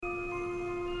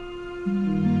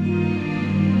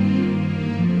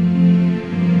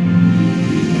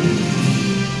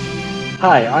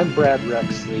Hi, I'm Brad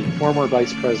Rexley, former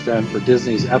Vice President for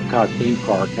Disney's Epcot theme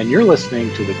park, and you're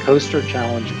listening to the Coaster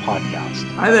Challenge podcast.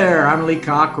 Hi there, I'm Lee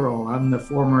Cockrell. I'm the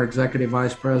former Executive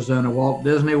Vice President of Walt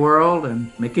Disney World,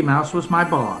 and Mickey Mouse was my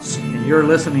boss. And you're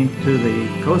listening to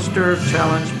the Coaster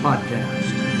Challenge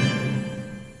podcast.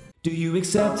 Do you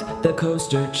accept the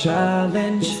Coaster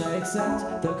Challenge? Yes, I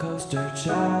accept the Coaster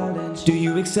Challenge. Do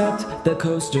you accept the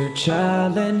Coaster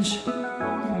Challenge?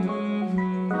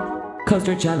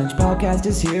 Coaster Challenge podcast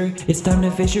is here. It's time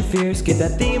to face your fears. Get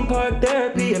that theme park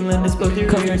therapy and lend us both your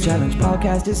Coaster ears. Challenge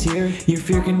podcast is here. Your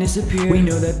fear can disappear. We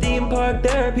know that theme park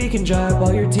therapy can dry up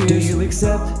all your tears. Do you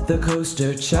accept the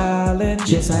Coaster Challenge?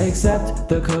 Yes, I accept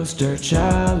the Coaster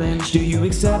Challenge. Do you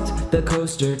accept the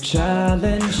Coaster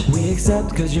Challenge? We accept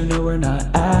because you know we're not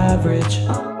average.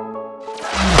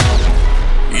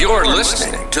 You're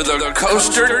listening to the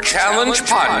Coaster Challenge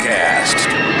podcast.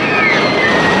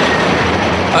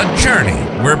 A journey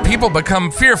where people become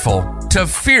fearful to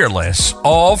fearless,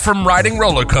 all from riding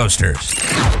roller coasters.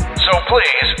 So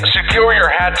please, secure your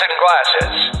hats and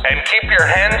glasses and keep your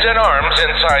hands and arms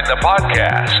inside the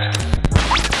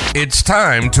podcast. It's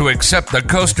time to accept the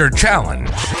Coaster Challenge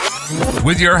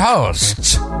with your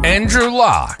hosts, Andrew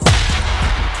Locke.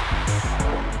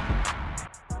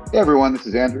 Hey everyone, this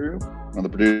is Andrew, one of the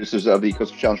producers of the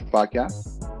Coaster Challenge podcast.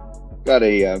 Got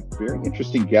a very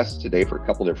interesting guest today for a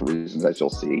couple different reasons, as you'll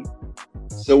see.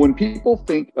 So when people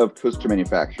think of coaster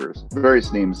manufacturers,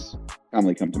 various names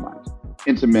commonly come to mind.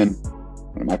 Intamin,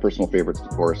 one of my personal favorites, of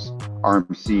course,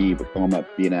 RMC, Vekoma,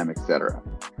 B&M, etc.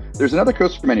 There's another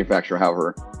coaster manufacturer,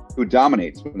 however, who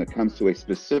dominates when it comes to a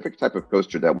specific type of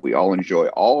coaster that we all enjoy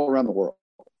all around the world.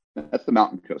 That's the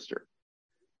mountain coaster.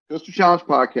 Coaster Challenge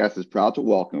podcast is proud to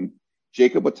welcome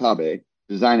Jacob Watabe,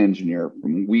 design engineer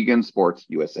from Wiegand Sports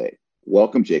USA.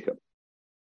 Welcome, Jacob.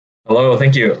 Hello,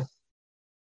 thank you.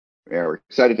 Yeah, we're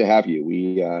excited to have you.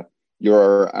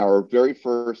 You're our very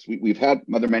first. We've had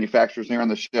other manufacturers here on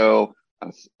the show.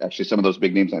 Actually, some of those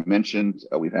big names I mentioned.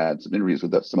 We've had some interviews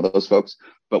with some of those folks,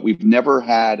 but we've never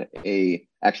had a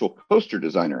actual coaster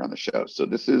designer on the show. So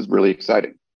this is really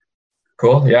exciting.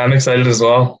 Cool. Yeah, I'm excited as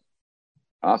well.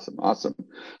 Awesome.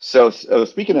 So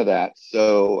speaking of that,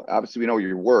 so obviously we know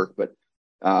your work, but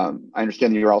I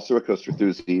understand that you're also a coaster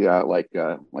enthusiast,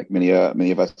 like many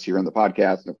of us here on the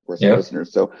podcast, and of course our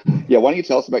listeners. So, yeah, why don't you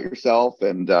tell us about yourself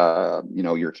and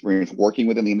your experience working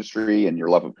within the industry and your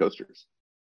love of coasters?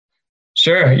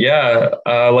 Sure. Yeah.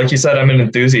 Like you said, I'm an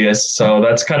enthusiast, so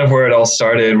that's kind of where it all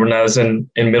started. When I was in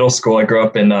middle school, I grew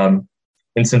up in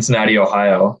Cincinnati,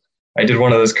 Ohio. I did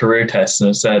one of those career tests, and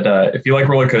it said if you like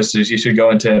roller coasters, you should go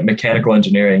into mechanical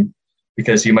engineering,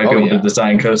 because you might be able to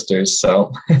design coasters.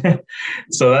 So,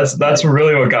 that's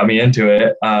really what got me into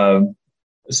it.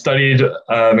 Studied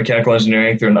mechanical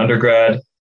engineering through an undergrad.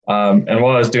 And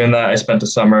while I was doing that, I spent a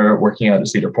summer working at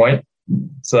Cedar Point.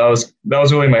 So that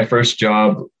was really my first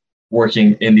job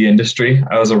working in the industry.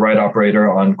 I was a ride operator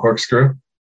on Corkscrew.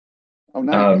 Oh,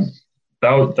 nice.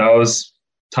 That was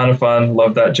a ton of fun.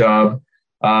 Loved that job.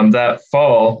 That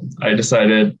fall, I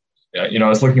decided, I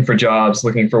was looking for jobs,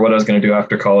 looking for what I was going to do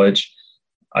after college.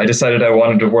 I decided I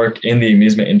wanted to work in the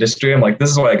amusement industry. I'm like, this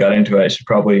is why I got into it. I should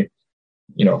probably,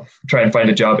 try and find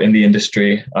a job in the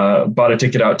industry. Bought a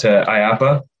ticket out to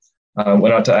IAAPA.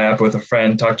 Went out to IAAPA with a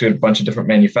friend, talked to a bunch of different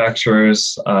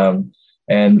manufacturers,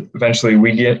 and eventually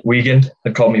Wiegand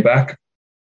had called me back.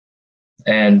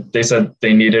 And they said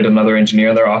they needed another engineer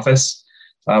in their office.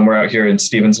 We're out here in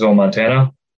Stevensville,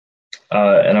 Montana.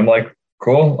 And I'm like,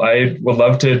 cool. I would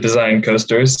love to design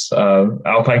coasters,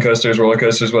 alpine coasters, roller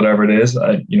coasters, whatever it is.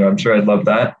 I'm sure I'd love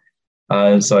that.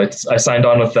 So I signed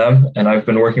on with them, and I've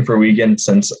been working for Wiegand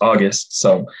since August.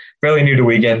 So fairly new to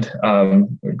Wiegand.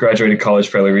 Graduated college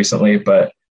fairly recently,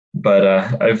 but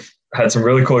I've had some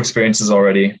really cool experiences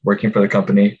already working for the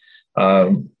company.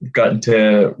 Gotten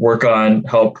to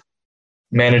help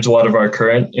manage a lot of our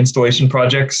current installation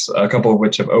projects, a couple of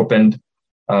which have opened,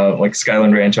 like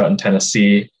Skyland Ranch out in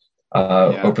Tennessee.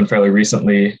 Opened fairly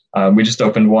recently. We just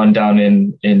opened one down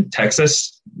in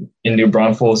Texas, in New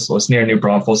Braunfels. So it's near New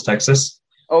Braunfels, Texas.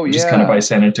 Oh, yeah. Just kind of by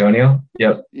San Antonio.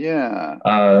 Yep. Yeah.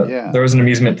 There was an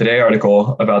Amusement Today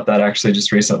article about that actually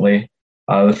just recently.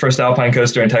 The first alpine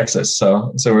coaster in Texas.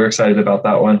 So we're excited about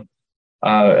that one.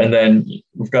 And then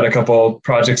we've got a couple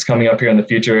projects coming up here in the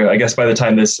future. I guess by the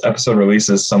time this episode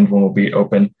releases, some of them will be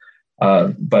open.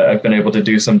 But I've been able to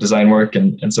do some design work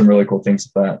and some really cool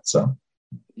things with that. So.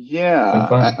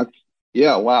 Yeah.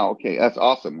 Yeah, wow. Okay, that's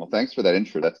awesome. Well, thanks for that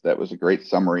intro. That was a great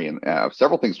summary and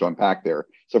several things to unpack there.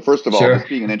 So first of all, Sure. just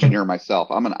being an engineer myself,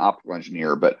 I'm an optical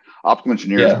engineer, but optical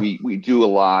engineers, Yeah. we do a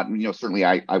lot. You know, certainly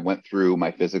I went through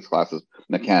my physics classes,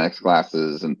 mechanics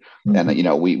classes, and you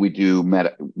know, we do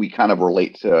we kind of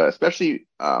relate to especially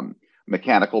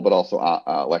mechanical, but also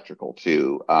electrical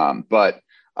too. But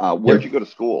where'd Yep. you go to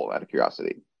school, out of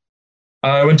curiosity?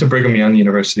 I went to Brigham Young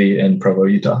University in Provo,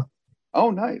 Utah.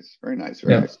 Oh, nice, very nice,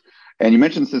 very Yep. nice. And you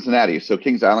mentioned Cincinnati, so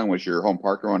Kings Island was your home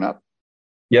park growing up.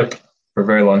 Yep. For a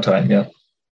very long time. Yeah.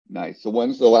 Nice. So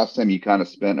when's the last time you kind of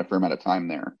spent a fair amount of time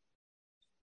there?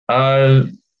 Uh,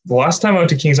 the last time I went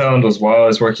to Kings Island was while I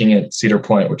was working at Cedar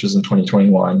Point, which was in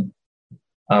 2021.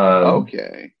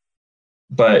 Okay.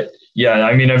 But yeah,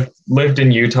 I mean, I've lived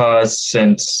in Utah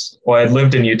I'd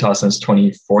lived in Utah since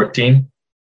 2014.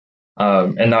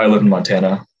 And now I live in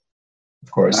Montana,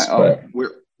 of course. But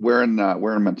where in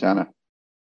Montana?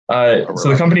 so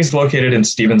the company's located in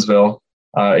Stevensville.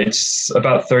 It's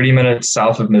about 30 minutes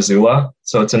south of Missoula.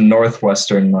 So it's in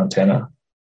northwestern Montana.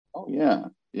 Oh, yeah.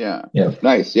 Yeah. Yep.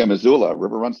 Nice. Yeah. Missoula.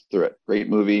 River runs through it. Great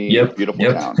movie. Yep.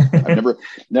 Beautiful town.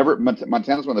 I've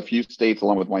Montana's one of the few states,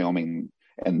 along with Wyoming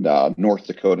and North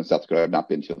Dakota and South Dakota, I've not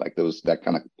been to, like that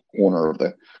kind of corner of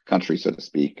the country, so to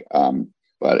speak.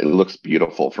 But it looks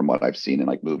beautiful from what I've seen in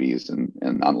like movies and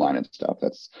online and stuff.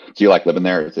 So you like living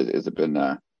there? Has it been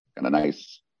kind of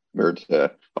nice compared to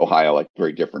Ohio, like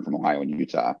very different from Ohio and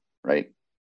Utah, right?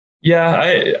 Yeah,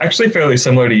 I actually fairly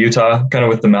similar to Utah, kind of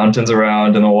with the mountains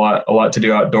around and a lot to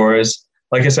do outdoors.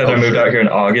 Like I said, I moved out here in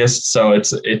August, so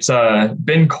it's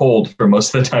been cold for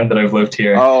most of the time that I've lived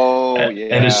here. Oh,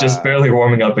 yeah. And it's just barely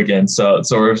warming up again. So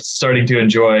we're starting to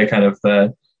enjoy kind of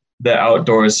the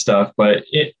outdoors stuff. But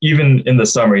even in the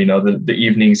summer, you know, the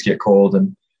evenings get cold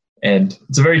and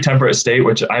it's a very temperate state,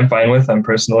 which I'm fine with. I'm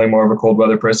personally more of a cold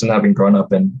weather person, having grown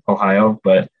up in Ohio,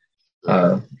 but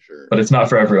it's not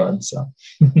for everyone. So.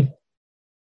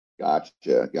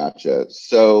 Gotcha.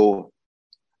 So,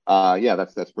 yeah,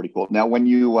 that's pretty cool. Now, when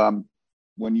you were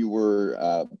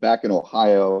back in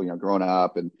Ohio, you know, growing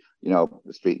up, and you know,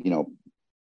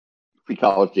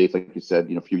 pre-college days, like you said,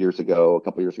 you know, a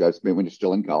couple years ago, maybe when you're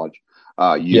still in college,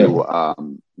 you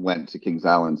went to Kings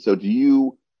Island. So,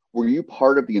 were you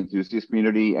part of the enthusiast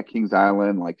community at Kings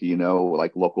Island? Like, do you know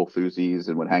like local enthusiasts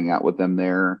and would hang out with them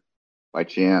there by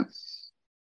chance?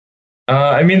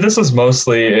 I mean, this was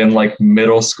mostly in like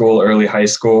middle school, early high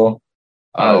school.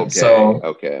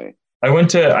 Okay. I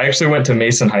actually went to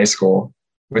Mason High School,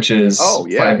 which is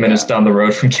 5 minutes down the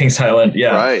road from Kings Island.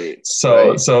 Yeah. Right.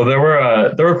 So there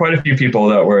were quite a few people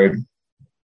that were,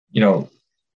 you know,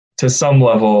 to some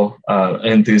level, an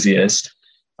enthusiast,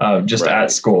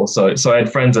 at school. So I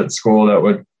had friends at school that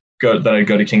I'd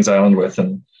go to Kings Island with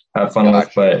and have fun with,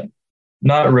 but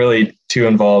not really too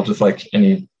involved with like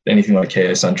anything like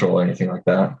KA Central or anything like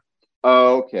that.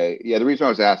 Oh, okay. Yeah, the reason I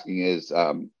was asking is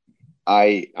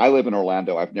I live in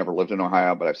Orlando. I've never lived in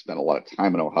Ohio, but I've spent a lot of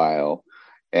time in Ohio.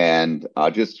 And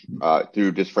just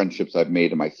through just friendships I've made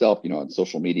to myself, you know, on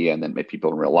social media, and then met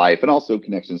people in real life, and also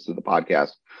connections to the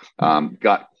podcast,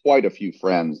 got quite a few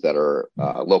friends that are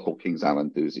local Kings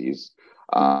Island enthusiasts.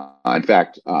 In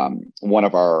fact, one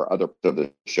of our other of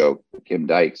the show, Kim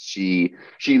Dykes, she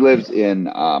lives in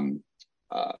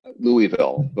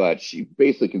Louisville, but she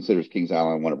basically considers Kings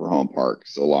Island one of her home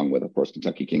parks, along with, of course,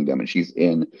 Kentucky Kingdom. And she's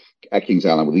at Kings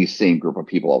Island with these same group of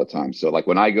people all the time. So, like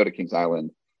when I go to Kings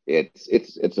Island,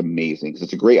 it's amazing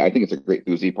because I think it's a great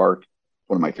enthusiast park,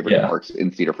 one of my favorite parks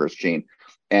in Cedar First Chain.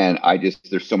 And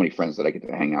there's so many friends that I get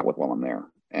to hang out with while I'm there.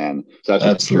 And so I was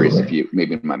just curious if you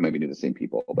maybe knew the same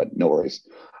people, but no worries.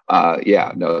 All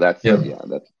good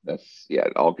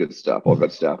stuff.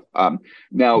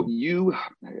 Now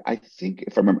I think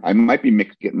if I remember, I might be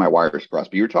getting my wires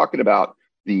crossed, but you're talking about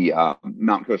the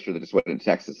mountain coaster that just went in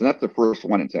Texas, and that's the first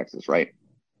one in Texas, right?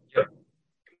 Yep.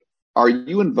 Are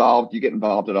you involved? Do you get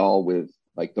involved at all with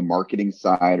like the marketing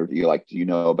side, or do you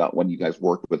know about when you guys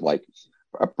work with like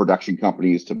production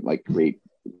companies to like create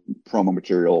promo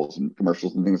materials and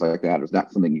commercials and things like that? Or is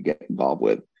that something you get involved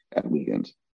with at Wiegand?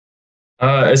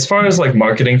 As far as like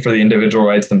marketing for the individual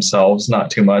rides themselves, not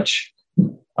too much.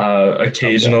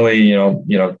 Occasionally, you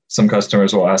know, some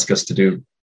customers will ask us to do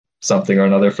something or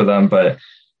another for them, but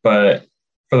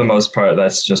for the most part,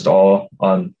 that's just all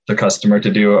on the customer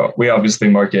to do. We obviously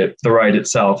market the ride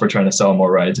itself. We're trying to sell more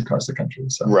rides across the country.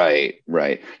 So. Right.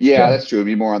 Yeah, that's true. It'd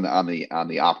be more on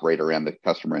the operator and the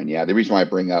customer end. Yeah, the reason why I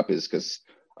bring up is because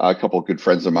a couple of good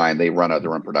friends of mine, they run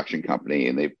their own production company,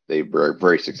 and they were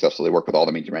very successful. They work with all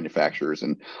the major manufacturers,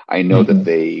 and I know that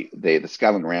the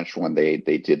Skyline Ranch one, they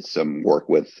did some work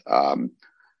with. I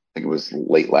think it was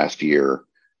late last year.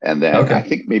 And then I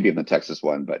think maybe in the Texas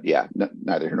one, but yeah,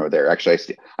 neither here nor there.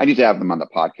 Actually, I need to have them on the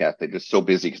podcast. They're just so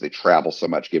busy because they travel so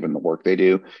much, given the work they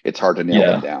do. It's hard to nail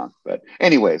them down. But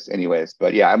anyways,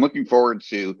 but yeah, I'm looking forward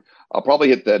to. I'll probably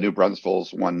hit the New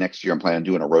Braunfels one next year. I'm planning on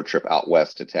doing a road trip out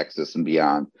west to Texas and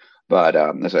beyond. But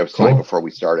as I was telling before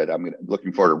we started, I'm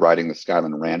looking forward to riding the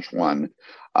Skyland Ranch one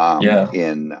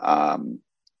in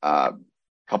a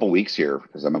couple weeks here,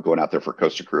 because I'm going out there for a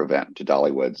Coaster Crew event to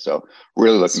Dollywood. So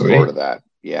really looking forward to that.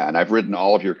 Yeah, and I've ridden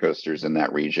all of your coasters in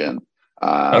that region.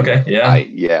 My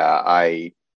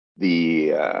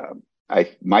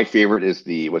favorite is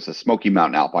the Smoky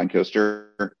Mountain Alpine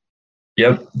coaster.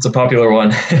 Yep, it's a popular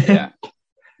one.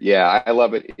 Yeah, I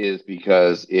love it is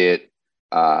because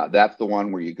that's the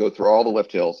one where you go through all the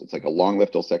lift hills. It's like a long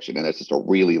lift hill section, and it's just a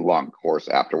really long course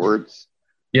afterwards.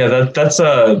 Yeah,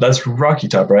 that's Rocky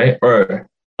Top, right? Or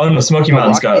Smoky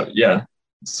Mountain's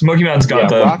Smoky Mountain's got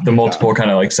the multiple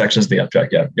kind of like sections of the up track.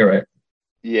 Yeah, you're right.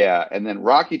 Yeah, and then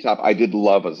Rocky Top I did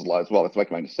love as well. It's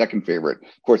like my second favorite.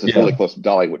 Of course, it's really close to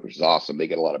Dollywood, which is awesome. They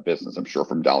get a lot of business, I'm sure,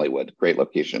 from Dollywood. Great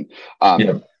location.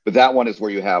 But that one is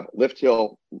where you have lift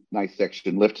hill, nice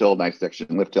section, lift hill, nice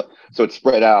section, lift hill. So it's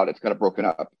spread out. It's kind of broken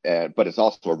up, but it's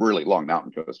also a really long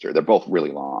mountain coaster. They're both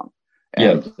really long.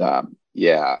 And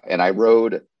and I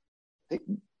rode.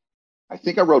 I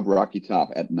think I rode Rocky Top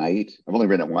at night. I've only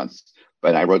ridden it once,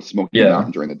 but I rode Smoky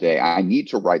Mountain during the day. I need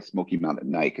to ride Smoky Mountain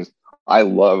at night because I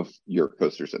love your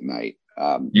coasters at night.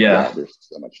 They're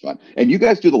so much fun. And you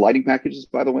guys do the lighting packages,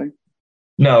 by the way?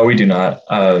 No, we do not.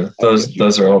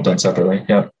 Those are all done separately.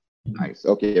 Yeah. Nice.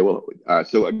 Okay. Well,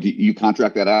 so do you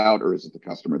contract that out, or is it the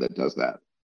customer that does that?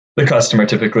 The customer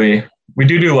typically. We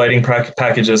do lighting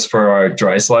packages for our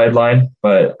dry slide line,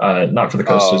 but not for the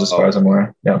coasters as far as I'm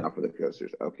aware. Yeah. Not for the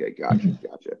coasters. Okay. Gotcha.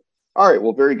 All right.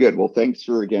 Well, very good. Well, thanks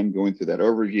for, again, going through that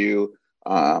overview.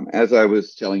 As I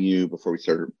was telling you before we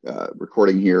started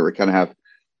recording here, we kind of have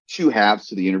two halves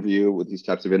to the interview with these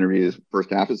types of interviews.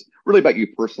 First half is really about you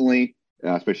personally,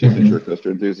 especially since you're a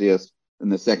coaster enthusiast.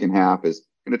 And the second half is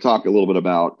going to talk a little bit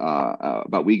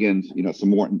about Wiegand, some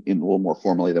more in a little more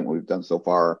formally than what we've done so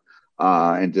far,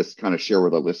 and just kind of share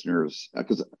with our listeners,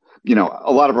 because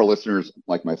a lot of our listeners,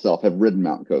 like myself, have ridden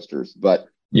mountain coasters, but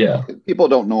people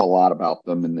don't know a lot about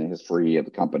them and the history of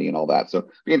the company and all that. So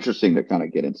it'd be interesting to kind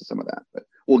of get into some of that, but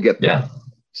we'll get there. Yeah.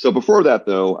 So before that,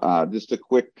 though, just a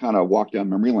quick kind of walk down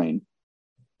memory lane.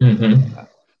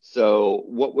 So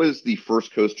what was the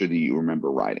first coaster that you remember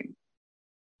riding?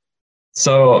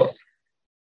 So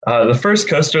the first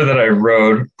coaster that I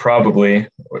rode, probably,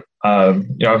 I've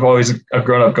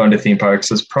grown up going to theme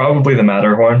parks, is probably the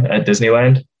Matterhorn at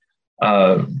Disneyland.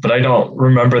 But I don't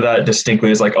remember that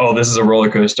distinctly as like, oh, this is a roller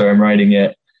coaster, I'm riding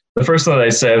it. The first one that I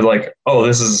said, like, oh,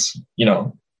 this is,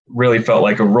 really felt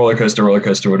like a roller coaster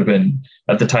would have been,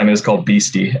 at the time it was called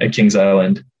Beastie at Kings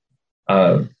Island.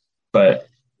 But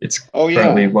it's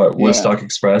currently Woodstock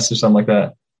Express or something like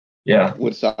that. Yeah.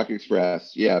 Woodstock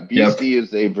Express. Yeah. Beastie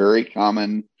is a very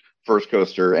common first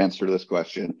coaster answer to this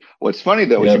question. What's funny,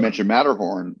 though, is you mentioned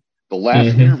Matterhorn. The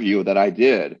last interview that I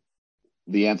did,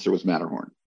 the answer was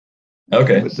Matterhorn.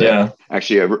 Okay.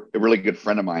 Actually, a really good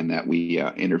friend of mine that we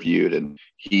interviewed, and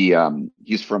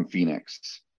he's from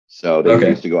Phoenix. So they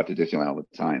used to go out to Disneyland all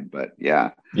the time. But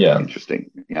yeah.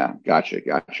 Interesting. Yeah.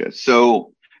 Gotcha.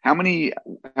 So how many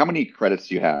credits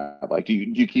do you have? Like, do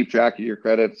you keep track of your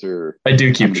credits, or? I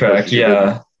do keep track.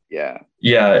 Yeah.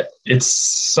 It's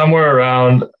somewhere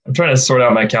around. I'm trying to sort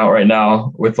out my count right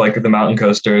now with like the mountain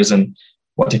coasters and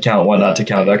what to count, what not to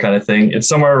count, that kind of thing. It's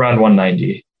somewhere around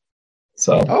 190.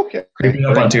 So creeping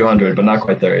up on 200, but not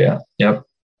quite there yet. Yep.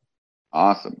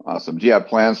 Awesome. Do you have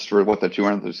plans for what the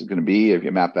 200th is going to be? Have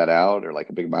you mapped that out, or like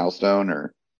a big milestone,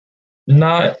 or?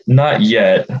 Not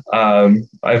yet.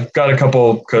 I've got a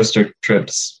couple coaster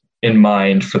trips in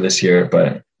mind for this year,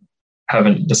 but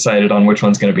haven't decided on which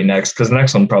one's going to be next, because the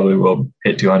next one probably will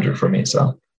hit 200 for me.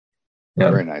 So, yeah.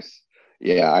 Very nice.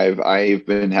 Yeah, I've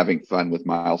been having fun with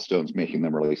milestones, making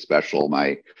them really special.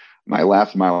 My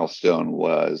last milestone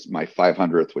was my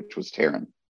 500th, which was Terran.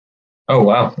 Oh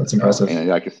wow, that's impressive.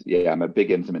 And I'm a big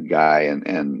Intamin guy,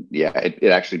 and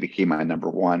it actually became my number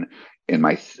one in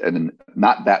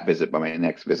not that visit, but my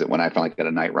next visit, when I finally got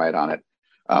a night ride on it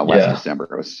last December.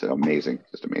 It was so amazing,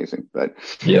 just amazing. But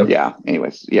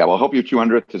anyways, well, I hope your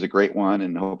 200th is a great one,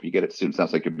 and hope you get it soon.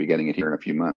 Sounds like you'll be getting it here in a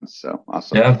few months. So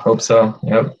awesome. Yeah, hope so.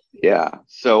 Yep. Yeah.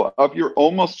 So of your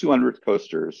almost 200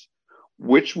 coasters,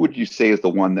 which would you say is the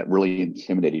one that really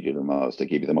intimidated you the most, that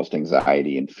gave you the most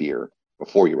anxiety and fear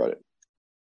before you rode it?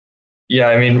 Yeah,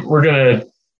 I mean, we're going to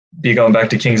be going back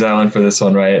to Kings Island for this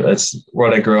one, right? That's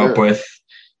what I grew up with.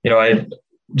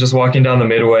 just walking down the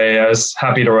midway. I was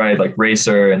happy to ride like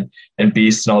Racer and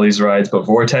Beast and all these rides, but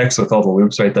Vortex with all the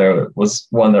loops right there was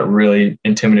one that really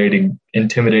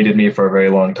intimidated me for a very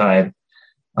long time.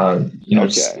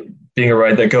 Just being a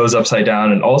ride that goes upside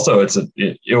down, and also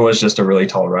it was just a really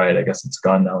tall ride. I guess it's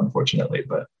gone now, unfortunately,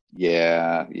 but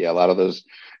yeah, a lot of those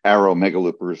Arrow mega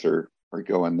loopers are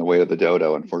going the way of the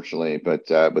dodo, unfortunately. But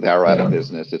with Arrow out of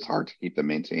business, it's hard to keep them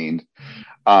maintained.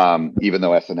 Even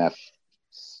though SNF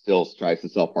still tries to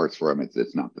sell parts for them,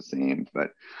 it's not the same.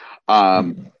 But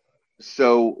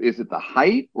so is it the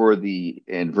height or the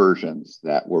inversions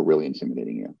that were really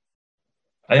intimidating you?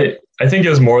 I think it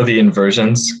was more the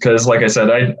inversions, because like I said,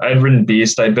 I'd ridden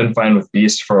Beast. I'd been fine with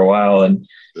Beast for a while, and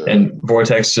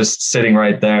Vortex just sitting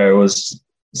right there was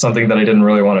something that I didn't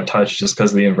really want to touch just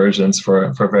because of the inversions for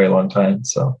a very long time.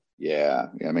 So yeah,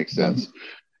 makes sense.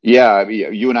 Yeah, I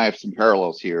mean, you and I have some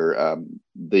parallels here.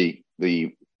 The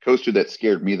coaster that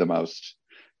scared me the most,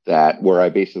 that where I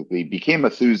basically became a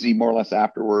thuzy more or less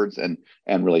afterwards, and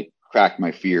really cracked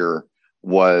my fear,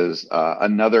 was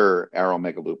another Arrow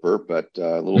Mega Looper, but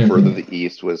a little further to the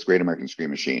east, was Great American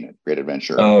Scream Machine at Great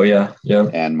Adventure. Oh yeah.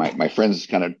 And my friends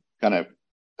kind of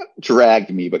dragged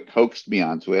me, but coaxed me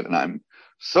onto it, and I'm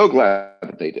so glad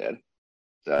that they did.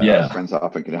 Friends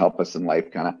often can help us in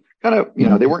life, kind of,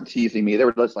 they weren't teasing me. They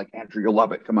were just like, Andrew, you'll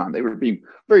love it. Come on. They were being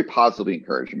very positively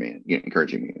encouraging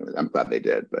me. I'm glad they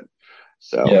did. But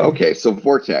okay. So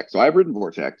Vortex. So I've ridden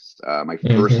Vortex. My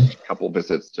first couple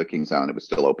visits to Kings Island, it was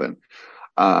still open.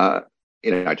 I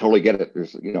totally get it.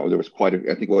 There's, there was quite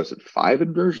I think, what was it, 5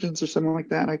 inversions or something like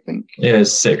that, I think? Yeah,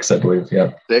 it's 6, I believe.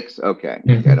 Yeah. 6? Okay.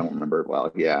 I don't remember it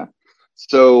well. Yeah.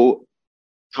 So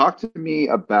talk to me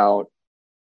about,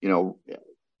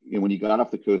 when you got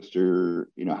off the coaster,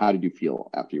 how did you feel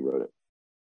after you rode it?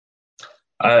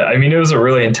 I mean, it was a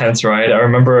really intense ride. I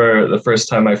remember the first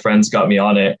time my friends got me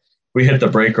on it, we hit the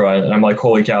brake run, and I'm like,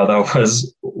 holy cow, that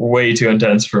was way too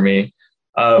intense for me.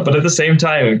 But at the same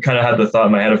time, I kind of had the thought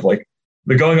in my head of like,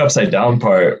 the going upside down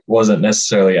part wasn't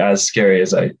necessarily as scary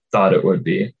as I thought it would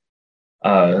be.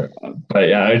 But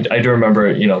yeah, I do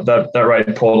remember, that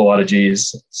ride pulled a lot of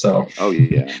G's. So it'll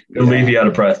leave you out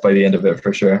of breath by the end of it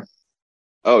for sure.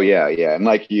 Oh yeah. And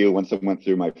like you, once I went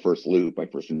through my first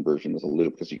inversion was a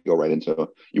loop, because you went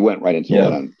right into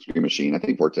it on Scream Machine. I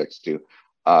think Vortex too.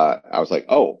 I was like,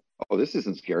 oh, this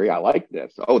isn't scary. I like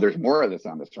this. Oh, there's more of this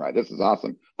on this ride. This is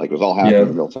awesome. Like, it was all happening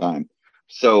in real time.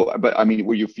 So, but I mean,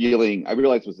 were you feeling, I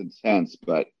realized it was intense,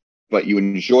 but you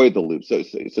enjoyed the loop. So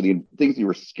the things you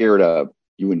were scared of,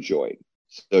 you enjoyed.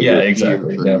 So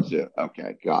exactly.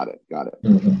 Okay. Got it.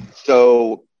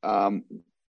 So,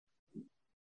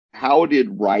 how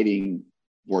did riding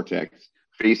Vortex,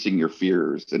 facing your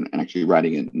fears and actually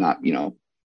riding it, not,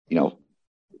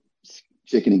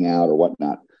 chickening out or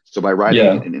whatnot. So by riding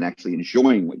it and actually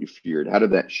enjoying what you feared, how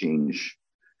did that change?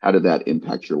 How did that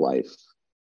impact your life?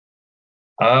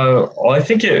 Well, I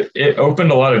think it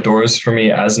opened a lot of doors for me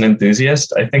as an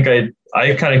enthusiast. I think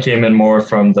I kind of came in more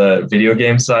from the video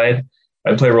game side.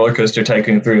 I'd play Roller Coaster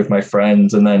Tycoon 3 with my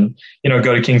friends, and then,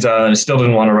 go to Kings Island. I still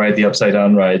didn't want to ride the upside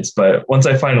down rides, but once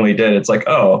I finally did, it's like,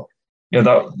 oh,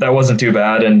 that wasn't too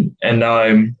bad. And now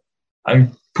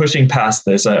I'm pushing past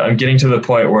this. I'm getting to the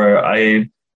point where I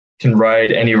can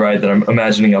ride any ride that I'm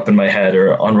imagining up in my head,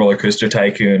 or on Roller Coaster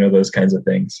Tycoon, or those kinds of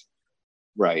things.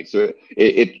 Right. So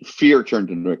it fear turned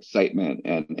into excitement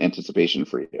and anticipation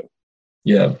for you.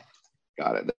 Yeah.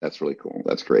 Got it. That's really cool.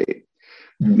 That's great.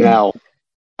 Now,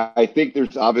 I think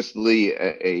there's obviously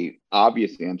a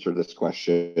obvious answer to this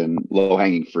question,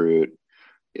 low-hanging fruit,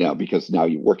 because now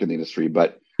you work in the industry.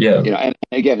 But, and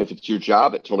again, if it's your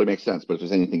job, it totally makes sense. But if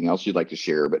there's anything else you'd like to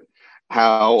share, but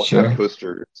how have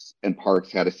coasters and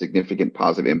parks had a significant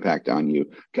positive impact on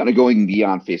you, kind of going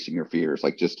beyond facing your fears,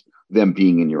 like just them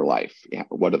being in your life?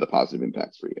 What are the positive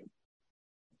impacts for you?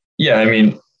 Yeah, I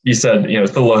mean, you said,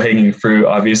 it's the low-hanging fruit.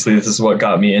 Obviously, this is what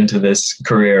got me into this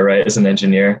career, right, as an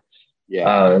engineer.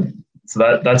 So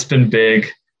that's been big.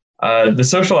 The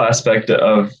social aspect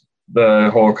of the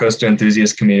whole coaster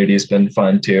enthusiast community has been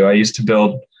fun too. I used to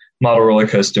build model roller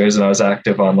coasters, and I was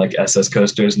active on like SS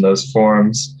coasters and those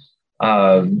forums.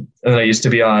 And then I used to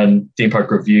be on Theme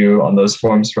Park Review on those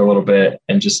forums for a little bit,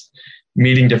 and just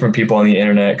meeting different people on the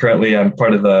internet. Currently, I'm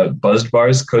part of the Buzzed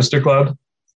Bars Coaster Club.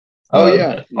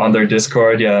 On their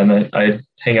Discord, and I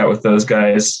hang out with those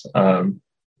guys. I've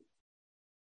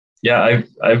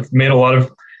made a lot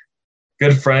of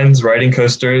good friends riding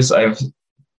coasters. I've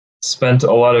had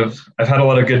a lot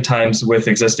of good times with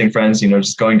existing friends,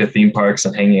 just going to theme parks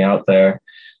and hanging out there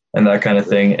and that kind of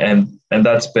thing. And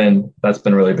that's been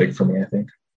really big for me, I think.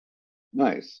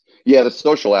 Nice. Yeah. The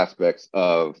social aspects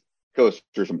of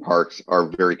coasters and parks are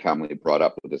very commonly brought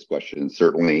up with this question. And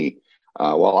certainly,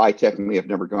 while I technically have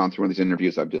never gone through one of these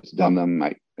interviews, I've just done them.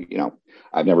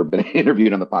 I've never been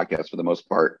interviewed on the podcast for the most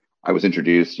part. I was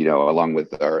introduced, along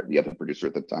with the other producer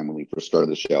at the time when we first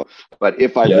started the show. But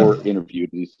if I were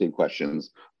interviewed these same questions,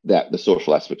 that the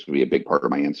social aspects would be a big part of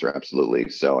my answer. Absolutely.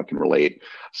 So I can relate.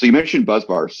 So you mentioned buzz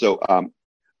bars. So,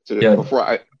 before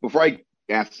I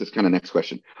ask this kind of next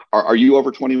question, are you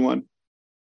over 21?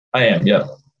 I am. Yeah.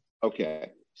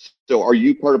 Okay. So are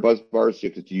you part of buzz bars?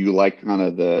 Do you like kind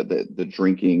of the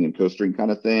drinking and coastering kind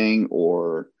of thing,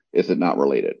 or is it not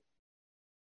related?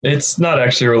 It's not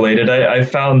actually related. I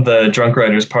found the Drunk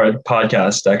Writers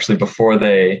podcast actually before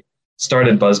they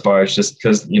started Buzz Bars, just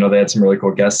because they had some really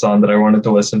cool guests on that I wanted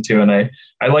to listen to, and I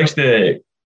liked the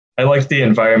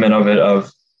environment of it.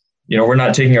 Of we're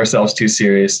not taking ourselves too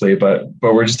seriously, but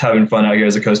we're just having fun out here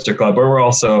as a coaster club. But we're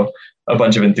also a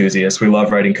bunch of enthusiasts. We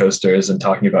love riding coasters and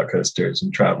talking about coasters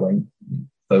and traveling,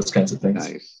 those kinds of things.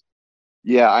 Nice.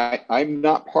 Yeah, I'm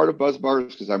not part of Buzz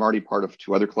Bars because I'm already part of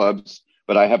 2 other clubs.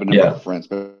 But I have a number of friends,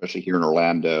 especially here in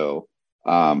Orlando,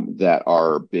 that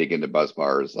are big into buzz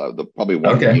bars. The probably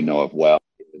one that you know of well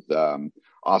is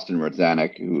Austin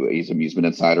Rodzanek, who he's Amusement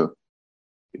Insider.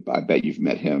 I bet you've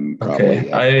met him.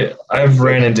 Probably. Okay, I've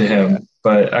ran into him,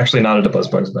 but actually not at a buzz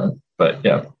bars event. But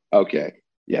yeah. Okay.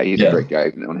 Yeah, he's a great guy.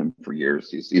 I've known him for years.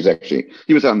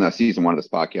 He was on the season 1 of this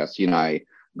podcast. He and I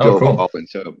dove off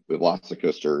into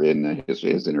Velocicoaster in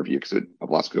his interview because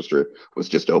Velocicoaster was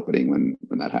just opening when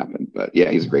that happened. But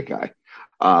yeah, he's a great guy.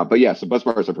 But yeah, so Buzz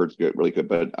Bars I've heard is good, really good.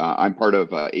 But I'm part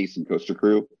of Ace and Coaster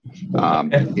Crew.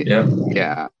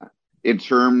 In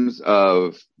terms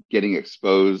of getting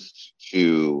exposed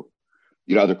to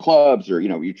other clubs or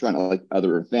you're trying to like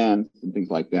other events and things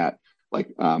like that.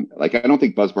 Like I don't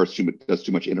think Buzz Bars does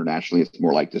too much internationally. It's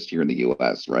more like just here in the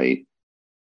U.S., right?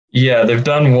 Yeah, they've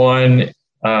done one.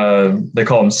 They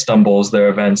call them stumbles, their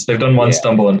events. They've done one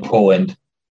stumble in Poland.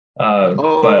 But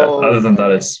other than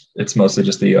that, it's mostly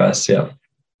just the US. Yeah.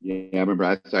 Yeah, I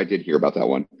remember I did hear about that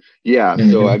one. Yeah.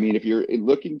 Mm-hmm. So, I mean, if you're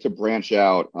looking to branch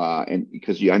out and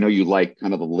because I know you like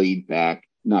kind of the laid back,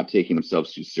 not taking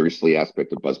themselves too seriously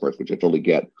aspect of Buzz Bars, which I totally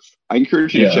get. I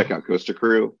encourage you to check out Coaster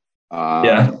Crew.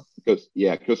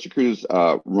 Coaster Crew's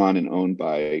run and owned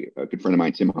by a good friend of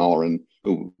mine, Tim Holleran,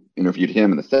 who interviewed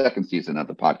him in the 2nd season of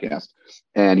the podcast.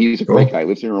 And he's a great guy,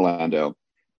 lives in Orlando,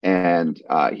 and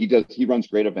he runs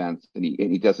great events, and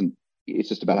he doesn't, it's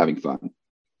just about having fun.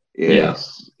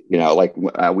 It's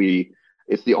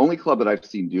the only club that I've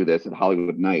seen do this at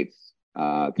Hollywood Nights.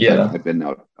 I've been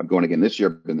out, I'm going again this year,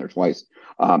 I've been there twice.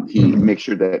 He makes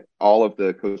sure that all of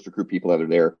the Coaster Crew people that are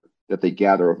there, that they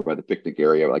gather over by the picnic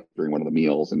area, like during one of the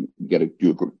meals, and do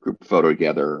a group photo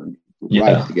together and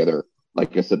ride together.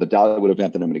 Like I said, the Dollywood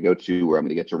event that I'm going to go to, where I'm going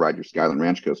to get to ride your Skyline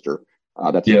Ranch coaster,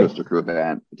 that's a Coaster Crew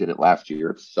event. I did it last year.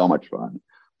 It's so much fun.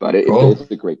 But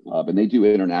it's a great club, and they do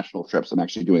international trips. I'm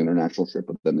actually doing an international trip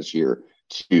with them this year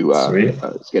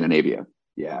to Scandinavia.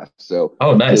 Yeah. So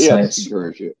nice.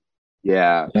 Encourage you.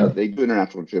 Yeah, they do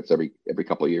international trips every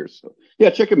couple of years. So yeah,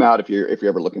 check them out if you're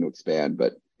ever looking to expand.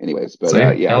 But anyways,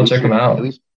 I'll check them out. At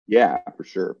least, for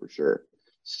sure.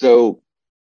 So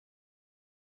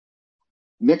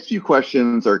next few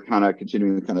questions are kind of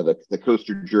continuing kind of the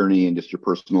coaster journey and just your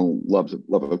personal love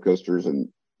of coasters and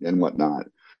whatnot.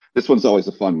 This one's always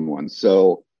a fun one.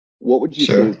 So what would you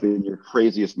say has been your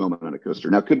craziest moment on a coaster?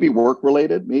 Now, it could be work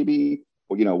related, maybe,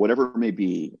 whatever it may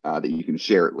be that you can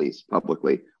share at least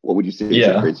publicly. What would you say is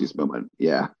your craziest moment?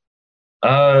 Yeah.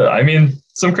 I mean,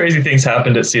 some crazy things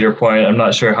happened at Cedar Point. I'm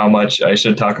not sure how much I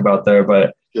should talk about there,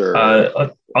 but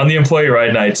on the employee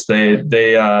ride nights,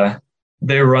 they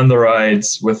run the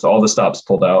rides with all the stops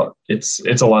pulled out. It's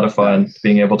a lot of fun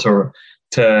being able to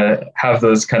have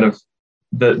those kind of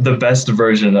the best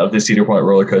version of the Cedar Point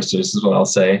roller coasters is what I'll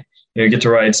say. You get to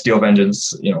ride Steel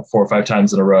Vengeance, 4 or 5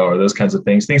 times in a row, or those kinds of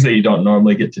things that you don't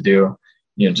normally get to do,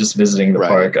 just visiting the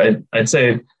park. I'd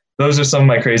say those are some of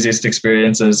my craziest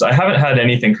experiences. I haven't had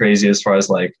anything crazy as far as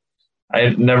I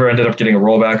never ended up getting a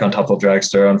rollback on Top of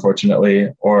Dragster, unfortunately,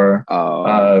 or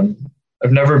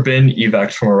I've never been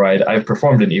evac from a ride. I've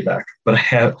performed an evac, but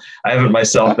I haven't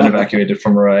myself been evacuated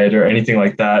from a ride or anything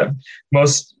like that.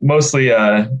 Mostly,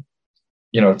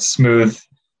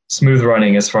 smooth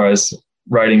running as far as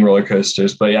riding roller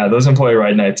coasters. But yeah, those employee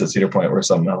ride nights at Cedar Point were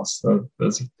something else. So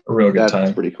that's a real good time.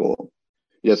 That's pretty cool.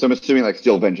 Yeah, so I'm assuming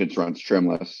Steel Vengeance runs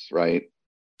trimless, right?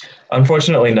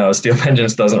 Unfortunately, no. Steel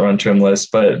Vengeance doesn't run trimless,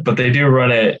 but they do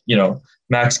run it,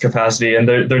 max capacity, and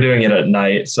they're doing it at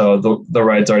night, so the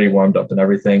ride's already warmed up and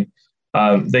everything.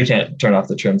 They can't turn off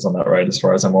the trims on that ride, as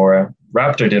far as I'm aware.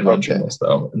 Raptor did run trimless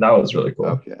though, and that was really cool.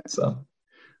 Okay.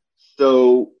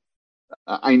 So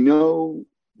I know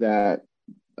that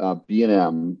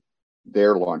B&M,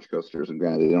 their launch coasters, and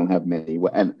granted they don't have many,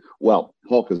 and well,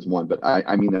 Hulk is one, but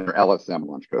I mean their LSM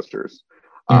launch coasters.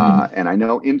 And I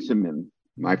know Intamin,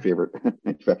 my favorite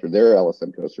manufacturer, their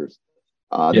LSM coasters,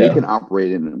 they can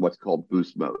operate in what's called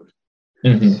boost mode.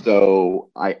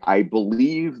 So I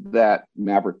believe that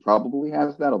Maverick probably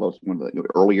has that, although it's one of the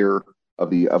earlier of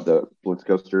the Blitz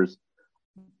coasters.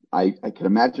 I can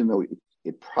imagine though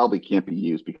it probably can't be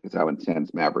used because how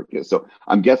intense Maverick is. So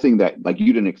I'm guessing that like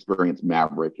you didn't experience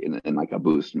Maverick in like a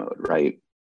boost mode, right?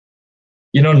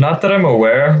 Not that I'm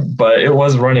aware, but it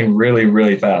was running really,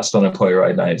 really fast on Employee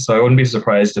Ride Night. So I wouldn't be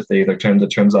surprised if they either turned the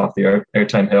trims off the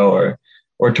airtime hill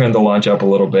or turned the launch up a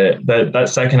little bit. That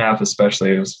second half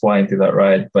especially, it was flying through that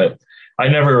ride. But I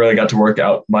never really got to work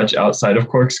out much outside of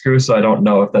Corkscrew, so I don't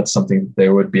know if that's something they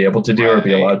would be able to do or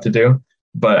be allowed to do.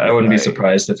 But I wouldn't be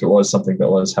surprised if it was something that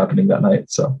was happening that night.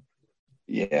 So,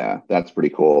 yeah, that's pretty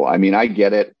cool. I mean, I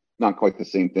get it. Not quite the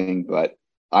same thing, but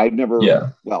I've never.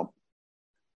 Well,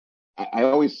 I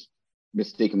always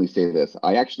mistakenly say this.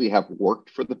 I actually have worked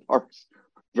for the parks.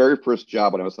 Very first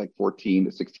job when I was like 14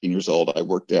 to 16 years old, I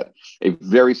worked at a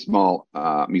very small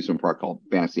amusement park called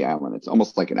Fantasy Island. It's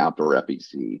almost like an outdoor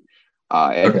FEC.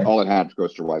 All it had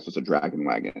coaster-wise was a dragon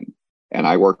wagon. And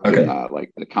I worked in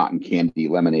like the cotton candy,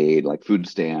 lemonade, like food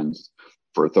stands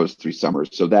for those 3 summers.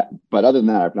 But other than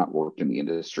that, I've not worked in the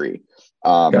industry.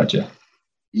 Gotcha.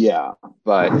 Yeah,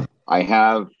 but I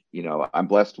have, I'm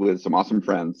blessed with some awesome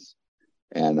friends,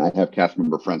 and I have cast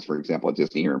member friends, for example, at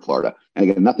Disney here in Florida. And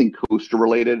again, nothing coaster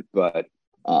related, but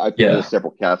I've been to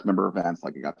several cast member events.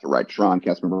 Like I got to ride Tron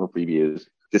cast member previews.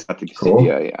 Just got to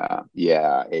see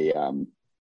a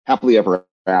Happily Ever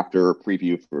After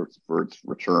preview for its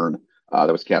return. That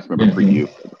was cast member preview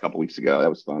a couple weeks ago. That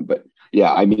was fun. But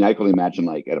yeah, I mean, I can imagine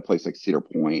like at a place like Cedar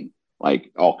Point,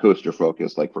 like all coaster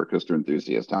focused, like for a coaster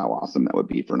enthusiast, how awesome that would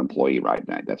be for an employee ride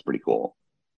night. That's pretty cool.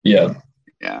 Yeah,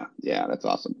 that's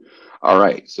awesome. All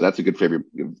right, so that's a good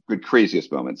craziest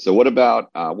moment. So what about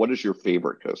what is your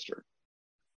favorite coaster?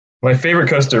 My favorite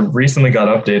coaster recently got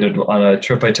updated on a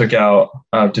trip I took out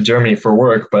to Germany for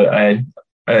work, but I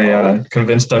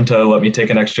convinced them to let me take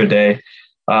an extra day.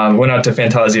 Went out to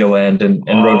Phantasialand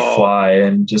and rode Fly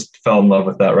and just fell in love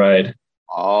with that ride.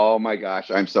 Oh my gosh,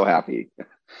 I'm so happy.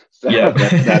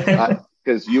 That's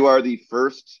because you are the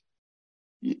first.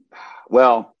 You're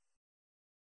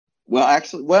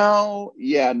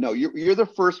the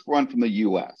first one from the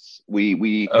U.S.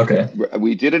 We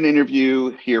did an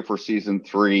interview here for season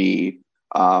 3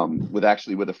 with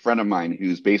a friend of mine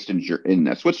who's based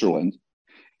in Switzerland.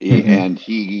 And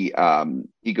he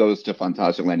goes to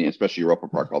Phantasialand, especially Europa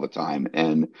Park, all the time.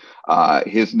 And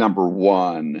his number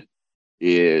one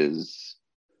is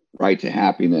Ride to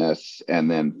Happiness,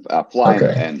 and then Fly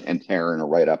and Terran are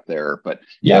right up there. But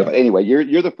but anyway,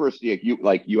 you're the first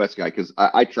U.S. guy, because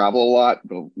I travel a lot,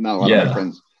 but not a lot of my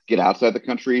friends get outside the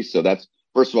country. So that's,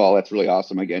 first of all, that's really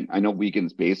awesome. Again, I know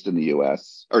Wiegand's based in the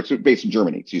U.S. or based in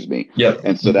Germany, excuse me.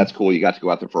 And so that's cool. You got to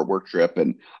go out there for a work trip,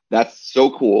 and that's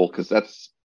so cool because that's.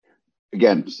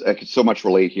 Again, I could so much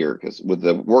relate here because with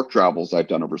the work travels I've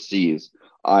done overseas,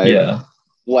 I've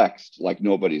flexed like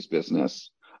nobody's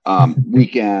business.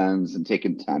 Weekends and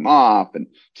taking time off and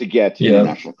to get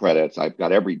international credits. I've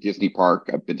got every Disney park.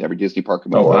 I've been to every Disney park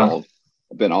in the world.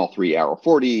 I've been all 3 Hour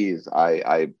 40s.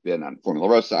 I've been on Formula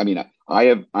Rossa. I mean,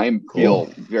 feel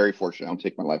very fortunate. I don't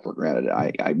take my life for granted.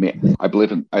 I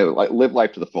live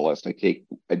life to the fullest.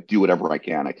 I do whatever I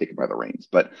can. I take it by the reins.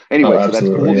 But anyway, so that's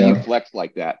cool that you flex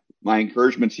like that. My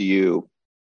encouragement to you,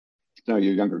 you're a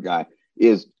younger guy,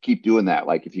 is keep doing that.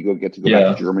 Like if you get to go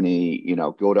back to Germany,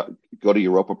 go to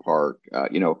Europa Park,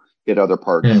 hit other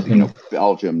parks,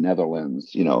 Belgium,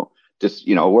 Netherlands, just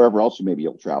wherever else you maybe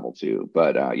you'll travel to.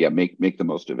 But make the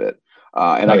most of it.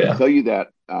 I can tell you that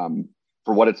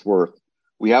for what it's worth,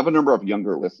 we have a number of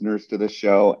younger listeners to this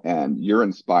show, and you're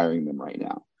inspiring them right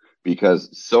now. Because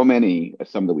some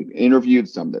that we've interviewed,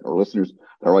 some that are listeners,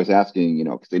 they're always asking,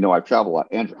 because they know I've traveled a lot.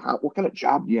 Andrew, what kind of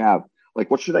job do you have?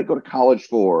 Like, what should I go to college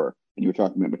for? And you were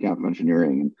talking about mechanical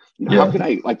engineering, and how can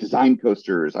I design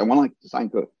coasters? I want to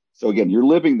design coasters. So again, you're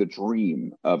living the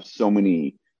dream of so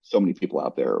many people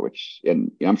out there.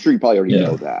 And I'm sure you probably already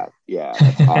know that. Yeah.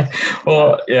 That's awesome.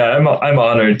 Well, I'm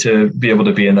honored to be able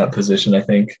to be in that position. I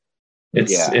think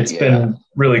it's been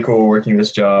really cool working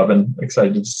this job, and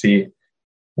excited to see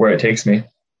where it takes me.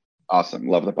 Awesome.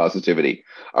 Love the positivity.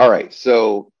 All right.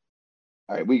 So,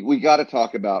 we got to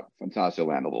talk about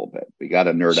Phantasialand a little bit. We got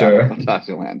to nerd out on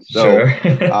Phantasialand. So,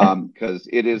 because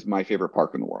it is my favorite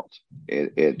park in the world.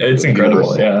 It's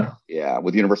incredible. Universal,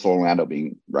 with Universal Orlando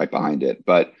being right behind it.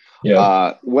 But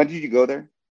Yeah. When did you go there?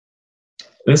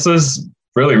 This was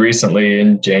really recently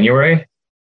in January,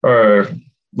 or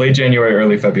late January,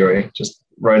 early February, just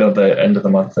right at the end of the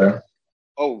month there.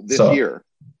 Oh, this So, year.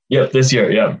 Yep, this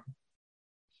year. Yeah.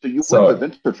 So you went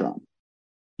to Wintertron.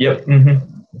 Yep. It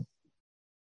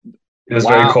was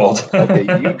very cold. Okay,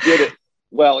 you did it.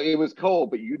 Well, it was cold,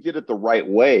 but you did it the right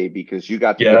way because you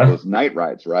got to get those night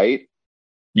rides, right?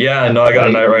 Yeah, no, I got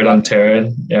a night ride on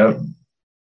Terran. Yep.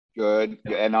 Good.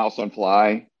 And also on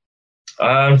Fly.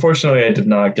 Unfortunately, I did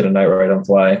not get a night ride on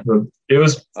Fly. It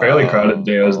was fairly crowded the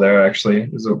day I was there, actually.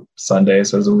 It was a Sunday,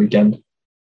 so it was a weekend.